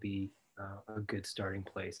think will be a good starting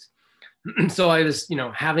place. So I was,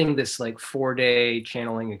 having this like 4-day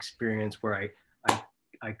channeling experience where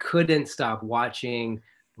I couldn't stop watching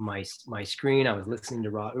my screen. I was listening to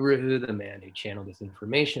Ra Uru Hu, the man who channeled this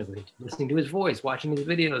information. I was listening to his voice, watching his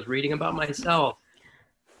videos, reading about myself.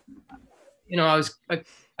 I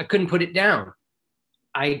couldn't put it down.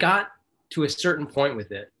 I got to a certain point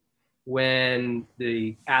with it when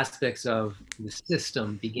the aspects of the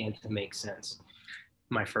system began to make sense.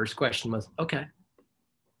 My first question was, okay,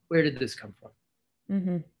 where did this come from?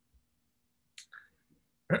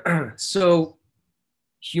 Mm-hmm. So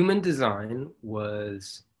human design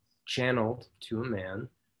was channeled to a man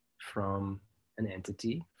from an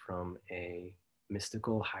entity, from a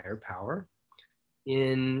mystical higher power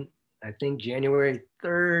in, I think, January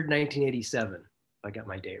 3rd, 1987, if I got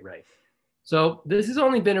my date right. So this has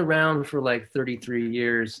only been around for like 33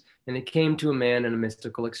 years, and it came to a man in a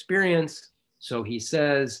mystical experience, so he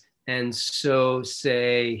says, and so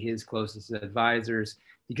say his closest advisors.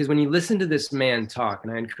 Because when you listen to this man talk,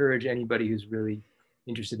 and I encourage anybody who's really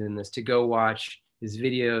interested in this to go watch his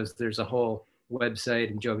videos. There's a whole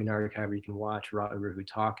website in Jovian Archive where you can watch Ra Uru Hu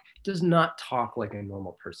talk. He does not talk like a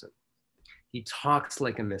normal person. He talks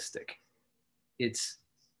like a mystic.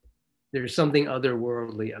 There's something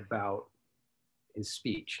otherworldly about his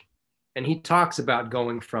speech. And he talks about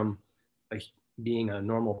going from being a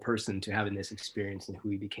normal person to having this experience and who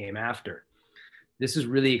he became after. This is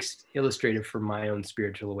really illustrative for my own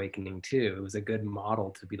spiritual awakening too. It was a good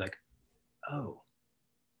model to be like, oh,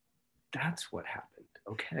 that's what happened.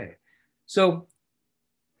 Okay. So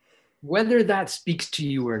whether that speaks to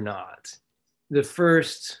you or not, the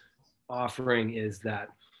first offering is that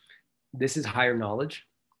this is higher knowledge.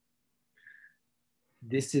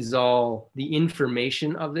 This is all, the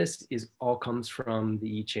information of this is all comes from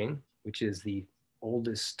the I Ching, which is the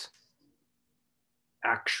oldest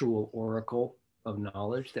actual oracle of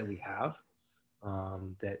knowledge that we have,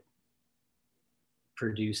 that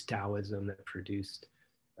produced Taoism, that produced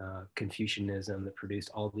Confucianism, that produced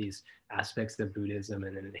all these aspects of Buddhism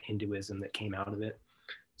and then Hinduism that came out of it.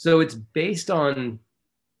 So it's based on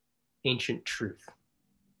ancient truth.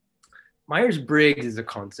 Myers-Briggs is a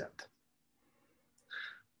concept.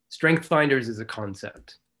 Strength Finders is a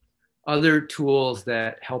concept. Other tools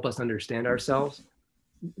that help us understand ourselves,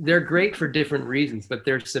 they're great for different reasons, but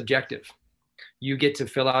they're subjective. You get to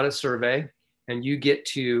fill out a survey and you get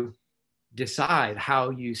to decide how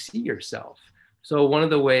you see yourself. So one of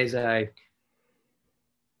the ways I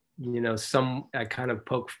kind of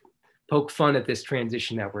poke fun at this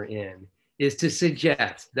transition that we're in is to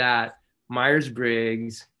suggest that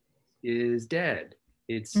Myers-Briggs is dead.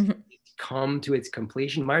 It's come to its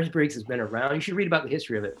completion. Myers-Briggs has been around. You should read about the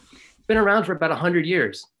history of it. It's been around for about 100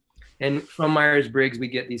 years. And from Myers-Briggs, we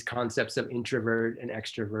get these concepts of introvert and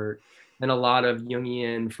extrovert and a lot of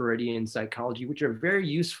Jungian, Freudian psychology, which are very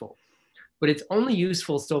useful. But it's only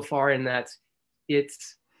useful so far in that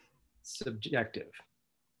it's subjective.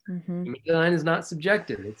 Human design is not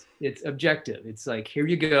subjective. It's objective. It's like, here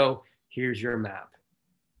you go. Here's your map.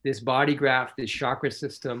 This body graph, this chakra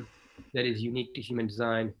system that is unique to human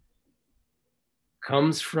design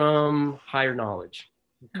comes from higher knowledge.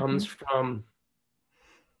 It comes from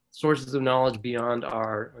sources of knowledge beyond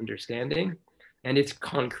our understanding, and it's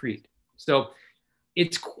concrete. So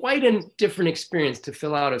it's quite a different experience to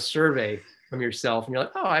fill out a survey from yourself and you're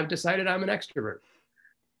like, oh, I've decided I'm an extrovert,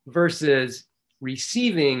 versus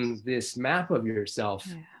receiving this map of yourself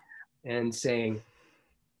and saying,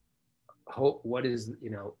 what is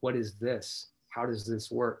this? How does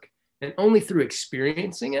this work? And only through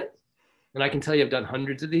experiencing it, and I can tell you I've done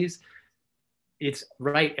hundreds of these, it's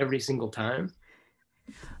right every single time.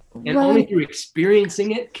 And only through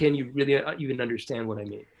experiencing it can you really even understand what I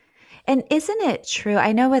mean. And isn't it true?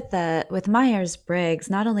 I know with Myers-Briggs,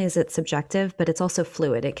 not only is it subjective, but it's also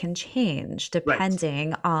fluid. It can change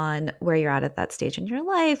depending on where you're at that stage in your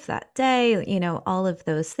life, that day, all of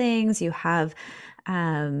those things. You have,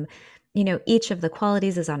 each of the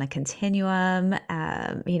qualities is on a continuum,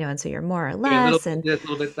 and so you're more or less. A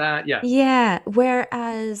little bit that, yeah. Yeah.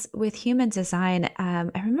 Whereas with human design, I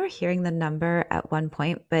remember hearing the number at one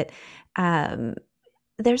point, but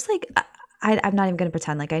there's like, I'm not even going to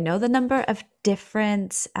pretend like I know the number of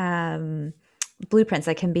different blueprints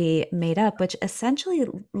that can be made up, which essentially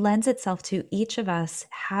lends itself to each of us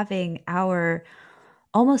having our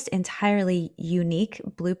almost entirely unique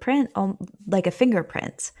blueprint, like a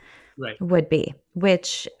fingerprint, Right. would be,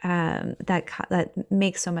 which that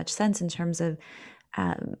makes so much sense in terms of,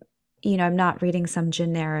 I'm not reading some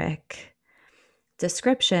generic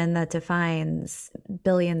description that defines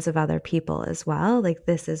billions of other people as well. Like,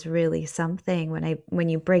 this is really something when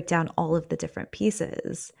you break down all of the different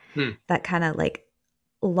pieces that kind of like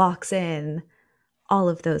locks in all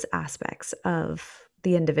of those aspects of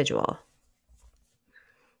the individual.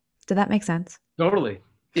 Did that make sense? Totally.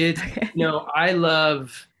 It's, I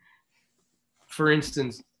love, for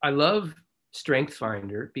instance, I love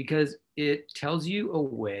StrengthsFinder because it tells you a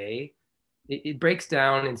way, it breaks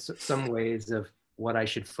down in some ways of what I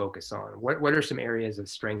should focus on. What are some areas of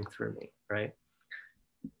strength for me, right?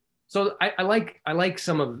 So I like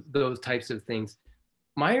some of those types of things.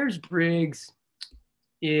 Myers-Briggs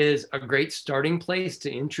is a great starting place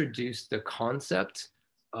to introduce the concept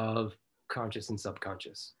of conscious and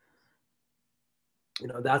subconscious.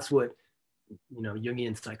 That's what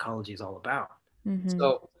Jungian psychology is all about. Mm-hmm.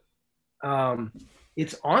 So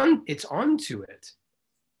it's onto it.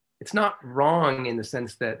 It's not wrong in the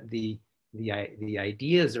sense that the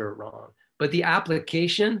ideas are wrong, but the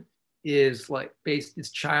application is it's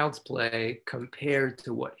child's play compared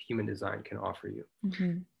to what human design can offer you.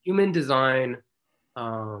 Mm-hmm. Human design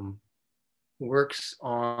works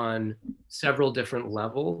on several different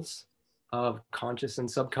levels of conscious and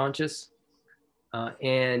subconscious,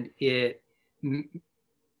 and it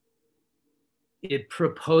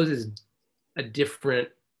proposes a different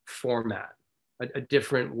format, a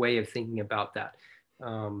different way of thinking about that.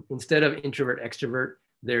 Instead of introvert extrovert,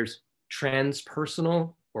 there's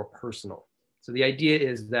transpersonal or personal. So the idea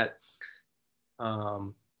is that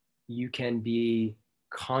you can be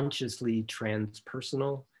consciously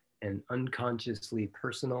transpersonal and unconsciously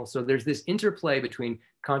personal. So there's this interplay between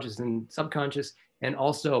conscious and subconscious. And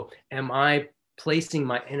also, am I placing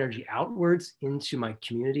my energy outwards into my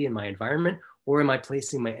community and my environment, or am I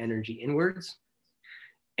placing my energy inwards?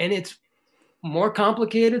 And it's more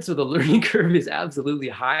complicated, so the learning curve is absolutely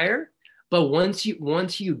higher. But once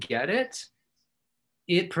you get it,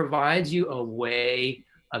 it provides you a way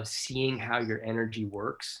of seeing how your energy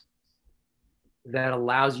works that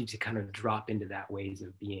allows you to kind of drop into that ways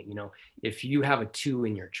of being. If you have a 2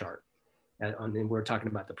 in your chart, and we're talking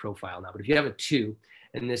about the profile now, but if you have a 2,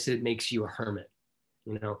 and it makes you a hermit,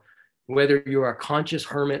 whether you're a conscious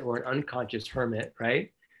hermit or an unconscious hermit,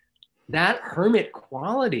 right? That hermit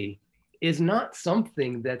quality is not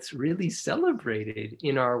something that's really celebrated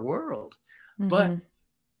in our world. Mm-hmm. But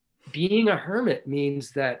being a hermit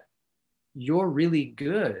means that you're really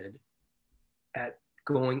good at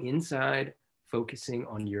going inside, focusing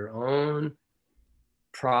on your own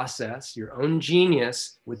process, your own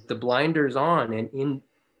genius with the blinders on, and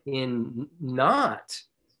in not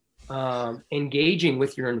engaging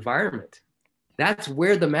with your environment. That's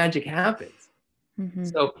where the magic happens. Mm-hmm.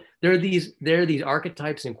 So there are these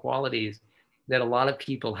archetypes and qualities that a lot of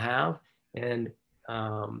people have, and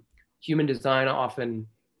human design often,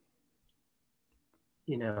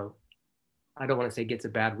 I don't want to say gets a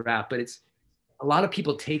bad rap, but it's a lot of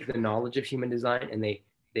people take the knowledge of human design and they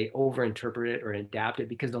overinterpret it or adapt it,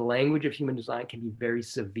 because the language of human design can be very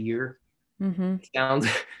severe. Mm-hmm. It sounds,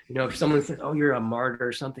 if someone says, "Oh, you're a martyr,"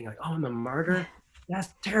 or something, like, "Oh, I'm a martyr," that's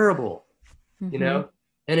terrible, mm-hmm.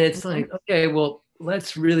 And it's like, okay, well,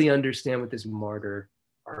 let's really understand what this martyr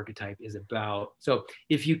archetype is about. So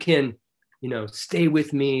if you can, stay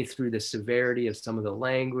with me through the severity of some of the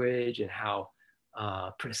language and how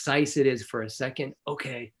precise it is for a second,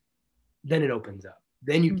 okay, then it opens up.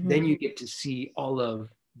 Then you get to see all of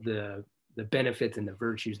the benefits and the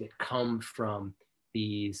virtues that come from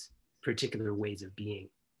these particular ways of being.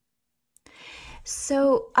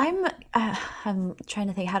 So I'm trying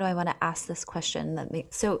to think, how do I want to ask this question?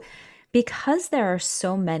 So because there are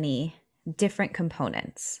so many different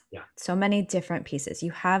components, so many different pieces, you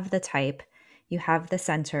have the type, you have the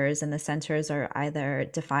centers, and the centers are either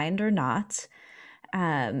defined or not.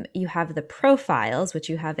 You have the profiles, which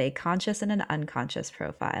you have a conscious and an unconscious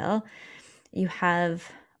profile. You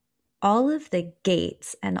have all of the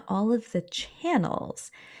gates and all of the channels.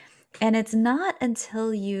 And it's not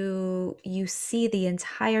until you see the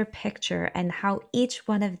entire picture and how each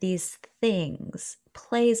one of these things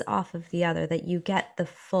plays off of the other that you get the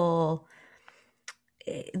full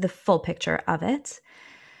picture of it,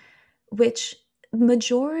 which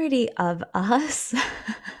majority of us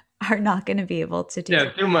are not going to be able to do.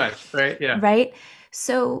 Yeah, too much, right? Yeah. Right?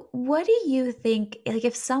 So what do you think, like,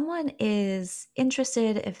 if someone is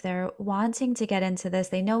interested, if they're wanting to get into this,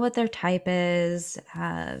 they know what their type is,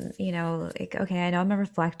 like, okay, I know I'm a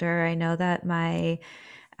reflector. I know that my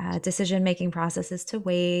decision-making process is to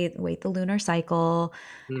wait the lunar cycle.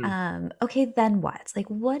 Okay, then what? Like,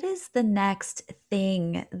 what is the next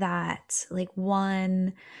thing that, like,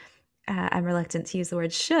 one, I'm reluctant to use the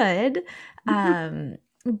word should,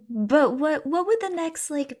 but what would the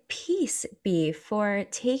next like piece be for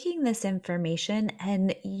taking this information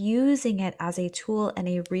and using it as a tool and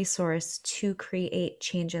a resource to create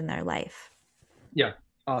change in their life? Yeah,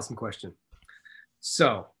 awesome question.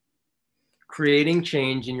 So, creating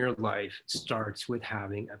change in your life starts with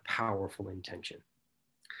having a powerful intention.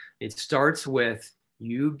 It starts with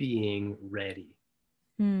you being ready.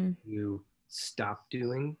 You stop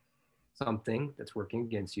doing something that's working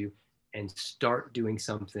against you and start doing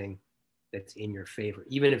something that's in your favor,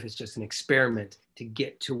 even if it's just an experiment to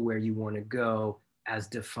get to where you want to go as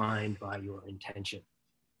defined by your intention.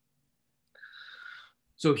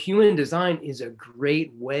 So human design is a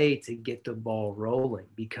great way to get the ball rolling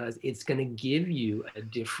because it's going to give you a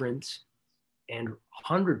different and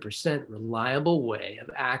 100% reliable way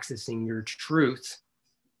of accessing your truth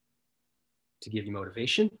to give you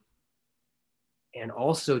motivation and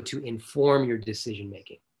also to inform your decision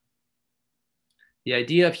making. The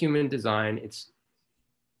idea of human design, it's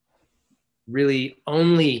really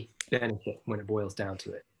only benefit when it boils down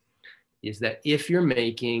to it, is that if you're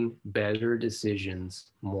making better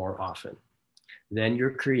decisions more often, then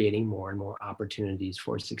you're creating more and more opportunities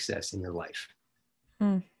for success in your life.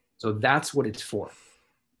 So that's what it's for.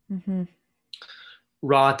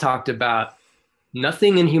 Ra talked about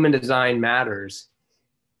nothing in human design matters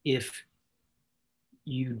if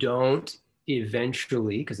you don't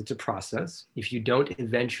eventually, because it's a process, if you don't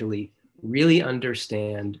eventually really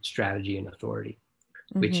understand strategy and authority,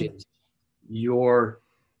 which is your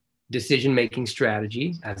decision-making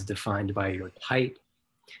strategy as defined by your type,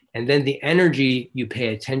 and then the energy you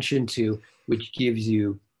pay attention to, which gives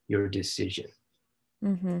you your decision.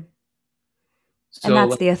 So, and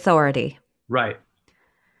that's the authority. Right.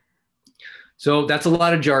 So that's a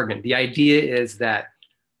lot of jargon. The idea is that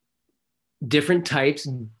different types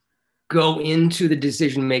go into the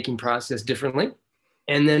decision-making process differently.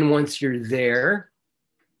 And then once you're there,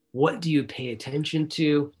 what do you pay attention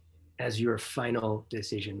to as your final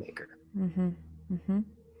decision maker?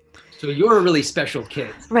 So you're a really special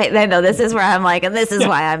kid. Right. I know this is where I'm like, and this is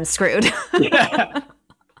why I'm screwed. Yeah.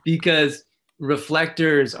 Because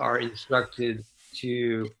reflectors are instructed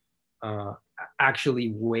to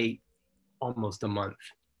actually wait almost a month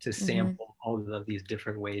to sample all of these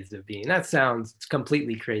different ways of being. That sounds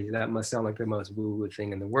completely crazy. That must sound like the most woo-woo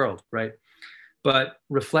thing in the world, right? But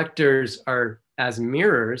reflectors are, as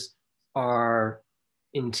mirrors, are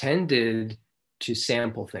intended to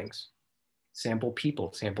sample things, sample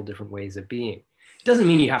people, sample different ways of being. It doesn't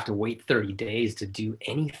mean you have to wait 30 days to do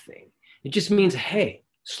anything. It just means, hey,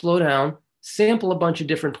 slow down, sample a bunch of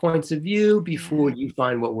different points of view before you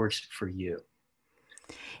find what works for you.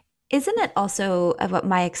 Isn't it also about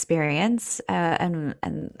my experience, and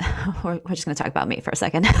we're just going to talk about me for a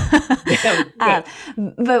second,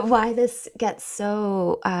 but why this gets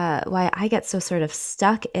so, why I get so sort of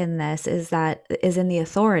stuck in this is in the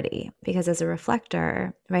authority, because as a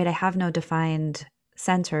reflector, right, I have no defined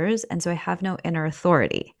centers, and so I have no inner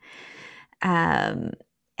authority. And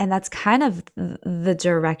that's kind of the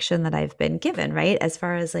direction that I've been given, right? As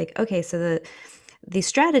far as like, okay, so the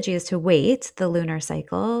strategy is to wait the lunar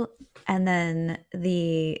cycle, and then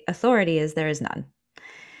the authority is there is none.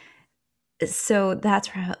 So that's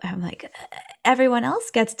where I'm like, everyone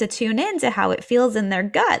else gets to tune in to how it feels in their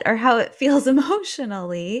gut or how it feels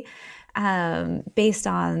emotionally, based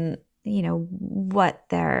on, what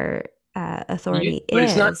their authority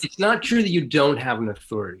is. It's not true that you don't have an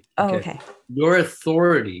authority. Okay. Your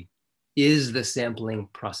authority is the sampling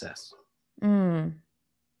process.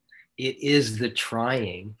 It is the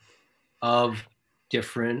trying of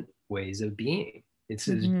different ways of being. It's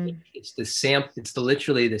literally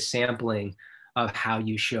the sampling of how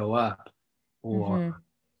you show up, or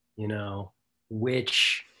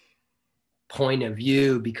which point of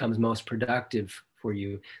view becomes most productive for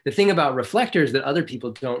you. The thing about reflectors that other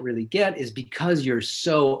people don't really get is because you're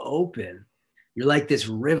so open, you're like this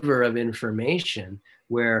river of information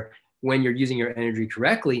where when you're using your energy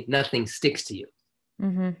correctly, nothing sticks to you.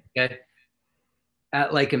 Okay?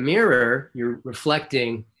 Like a mirror, you're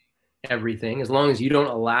reflecting everything. As long as you don't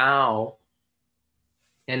allow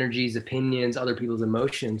energies, opinions, other people's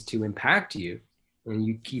emotions to impact you, and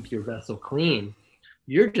you keep your vessel clean,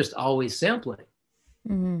 you're just always sampling.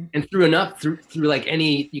 And through like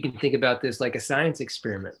any, you can think about this like a science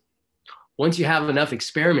experiment. Once you have enough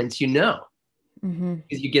experiments, because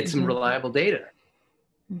you get some reliable data.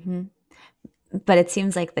 But it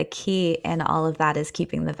seems like the key in all of that is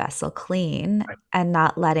keeping the vessel clean Right. and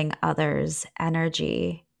not letting others'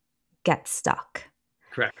 energy get stuck.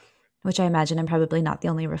 Correct. Which I imagine I'm probably not the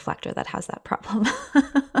only reflector that has that problem.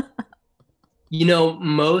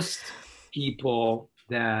 Most people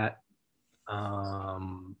that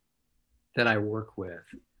that I work with,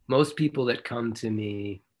 most people that come to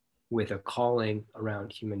me with a calling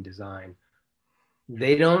around human design,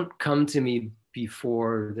 they don't come to me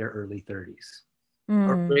before their early 30s.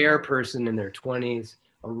 A rare person in their 20s,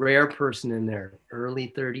 a rare person in their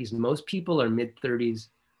early 30s. Most people are mid 30s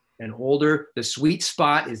and older. The sweet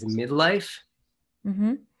spot is midlife,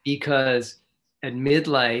 because at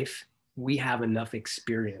midlife, we have enough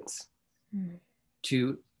experience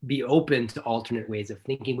to be open to alternate ways of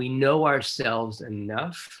thinking. We know ourselves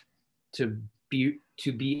enough to be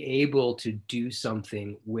able to do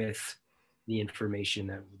something with the information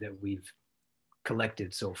that we've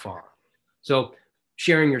collected so far. So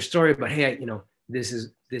sharing your story about, hey, this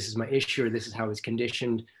is my issue, or this is how I was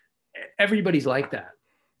conditioned. Everybody's like that.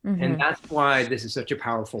 And that's why this is such a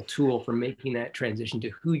powerful tool for making that transition to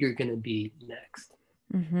who you're going to be next.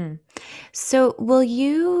 So, will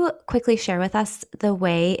you quickly share with us the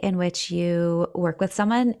way in which you work with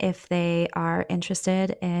someone if they are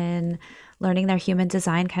interested in learning their human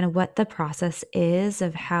design, kind of what the process is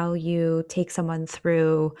of how you take someone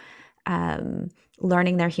through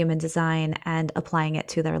learning their human design and applying it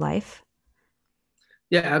to their life?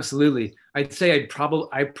 Yeah, absolutely. I'd say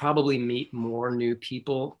I probably meet more new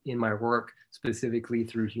people in my work, specifically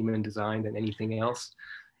through human design, than anything else.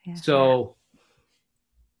 Yeah. So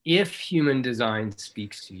if human design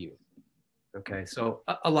speaks to you, okay, so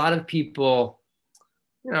a lot of people,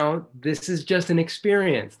 this is just an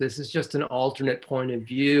experience. This is just an alternate point of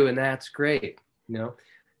view, and that's great,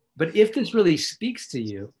 But if this really speaks to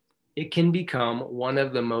you, it can become one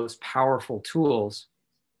of the most powerful tools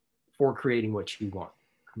for creating what you want,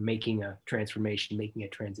 making a transformation, making a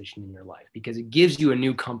transition in your life, because it gives you a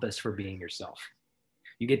new compass for being yourself.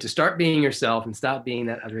 You get to start being yourself and stop being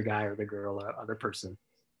that other guy or the girl or other person.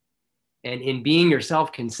 And in being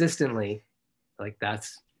yourself consistently, like that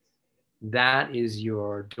is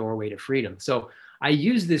your doorway to freedom. So I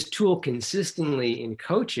use this tool consistently in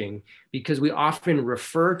coaching because we often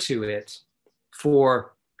refer to it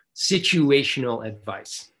for situational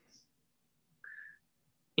advice.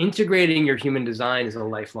 Integrating your human design is a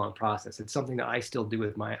lifelong process. It's something that I still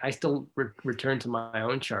do I still return to my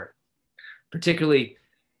own chart. Particularly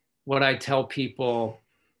what I tell people,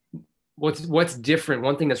 what's different,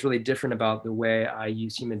 one thing that's really different about the way I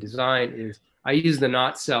use human design is I use the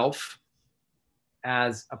not self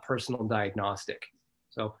as a personal diagnostic.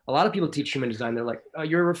 So a lot of people teach human design. They're like, oh,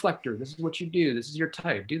 you're a reflector. This is what you do. This is your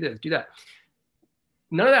type. Do this, do that.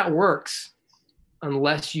 None of that works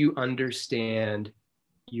unless you understand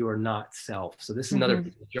your not self. So this is another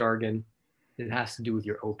piece of jargon that has to do with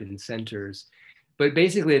your open centers. But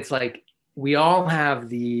basically, it's like we all have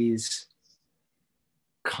these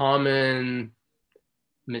common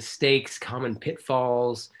mistakes, common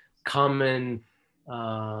pitfalls, common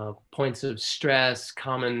points of stress,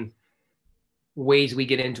 common ways we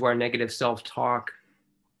get into our negative self-talk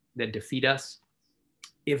that defeat us.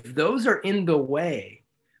 If those are in the way,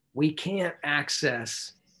 we can't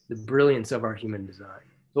access the brilliance of our human design.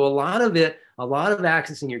 So a lot of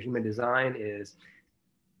accessing your human design is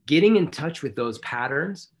getting in touch with those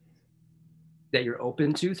patterns that you're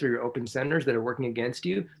open to through your open centers that are working against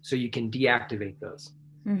you, so you can deactivate those.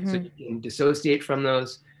 So you can dissociate from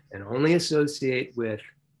those and only associate with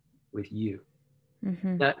you.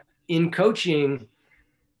 Now, in coaching,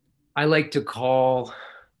 I like to call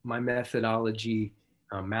my methodology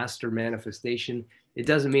master manifestation. It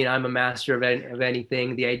doesn't mean I'm a master of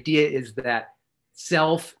anything. The idea is that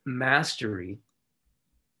self-mastery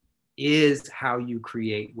is how you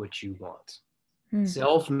create what you want.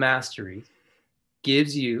 Self-mastery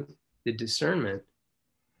gives you the discernment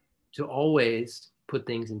to always put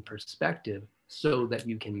things in perspective so that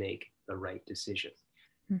you can make the right decision.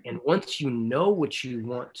 And once you know what you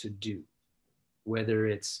want to do, whether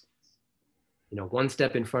it's one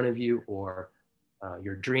step in front of you or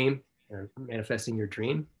your dream, or manifesting your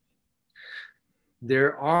dream,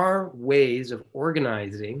 there are ways of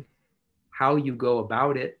organizing how you go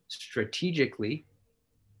about it strategically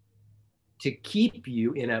to keep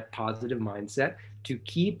you in a positive mindset, to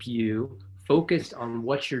keep you focused on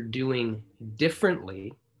what you're doing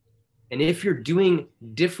differently. And if you're doing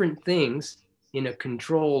different things in a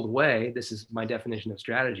controlled way, this is my definition of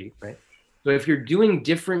strategy, right? So if you're doing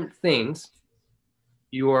different things,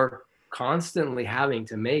 you're constantly having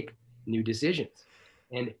to make new decisions.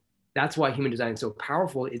 And that's why human design is so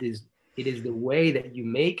powerful. It is It is the way that you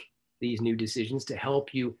make these new decisions to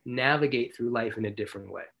help you navigate through life in a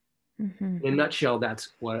different way. In a nutshell,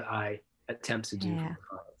 that's what I attempt to do for my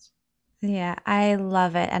clients. Yeah, I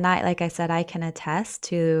love it. And like I said, I can attest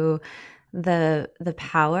to the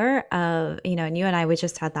power of, and you and I, we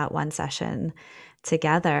just had that one session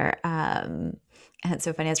together. And it's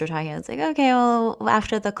so funny as we're talking, it's like, okay, well,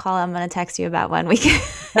 after the call, I'm going to text you about when we can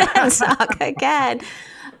talk again.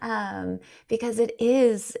 Because it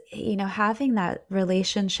is, having that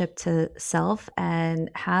relationship to self and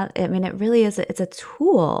it really is, it's a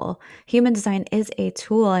tool. Human design is a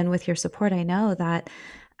tool. And with your support, I know that,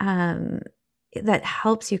 that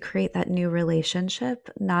helps you create that new relationship,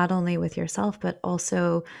 not only with yourself, but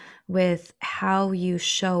also with how you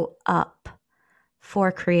show up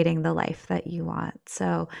for creating the life that you want.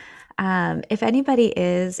 So if anybody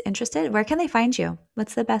is interested, where can they find you?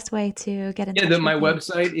 What's the best way to get in touch with you? My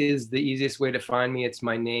website is the easiest way to find me. It's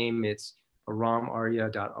my name. It's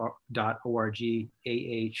ahramarya.org,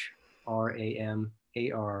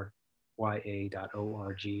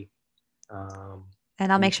 ahramarya.org.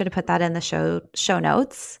 And I'll make sure to put that in the show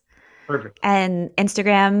notes. Perfect. And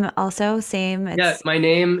Instagram also, same. My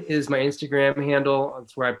name is my Instagram handle.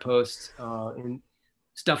 That's where I post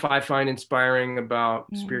stuff I find inspiring about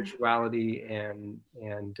spirituality and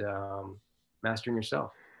mastering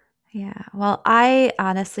yourself. Yeah. Well, I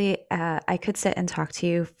honestly, I could sit and talk to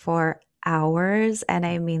you for hours, and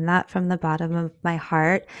I mean that from the bottom of my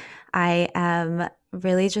heart. I am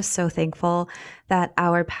really just so thankful that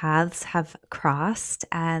our paths have crossed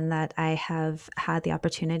and that I have had the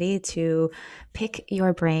opportunity to pick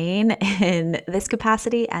your brain in this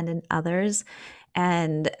capacity and in others.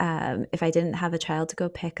 And if I didn't have a child to go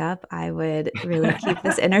pick up, I would really keep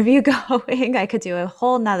this interview going. I could do a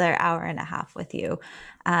whole nother hour and a half with you.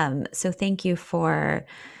 So thank you for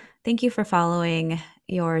following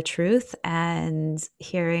your truth and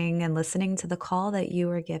hearing and listening to the call that you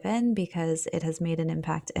were given, because it has made an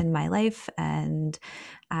impact in my life. And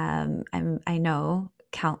I know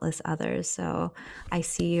countless others. So I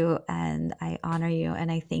see you and I honor you.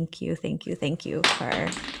 And I thank you for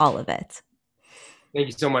all of it. Thank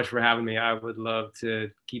you so much for having me. I would love to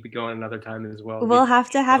keep it going another time as well. We'll have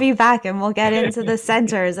to have you back, and we'll get into the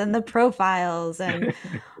centers and the profiles and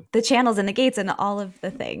the channels and the gates and all of the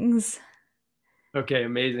things. Okay,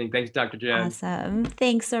 amazing. Thanks, Dr. Jen. Awesome.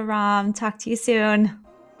 Thanks, Ahram. Talk to you soon.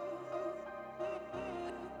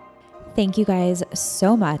 Thank you guys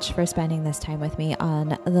so much for spending this time with me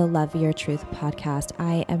on the Love Your Truth podcast.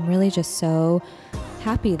 I am really just so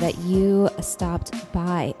happy that you stopped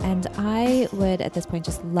by. And I would at this point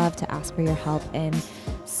just love to ask for your help in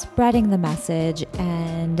spreading the message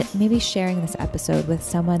and maybe sharing this episode with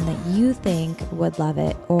someone that you think would love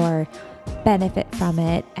it or benefit from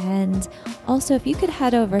it. And also, if you could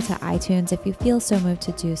head over to iTunes if you feel so moved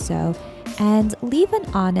to do so and leave an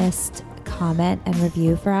honest comment and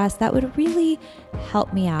review for us, that would really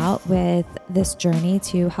help me out with this journey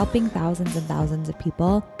to helping thousands and thousands of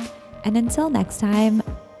people. And until next time,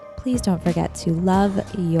 please don't forget to love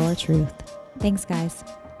your truth. Thanks, guys.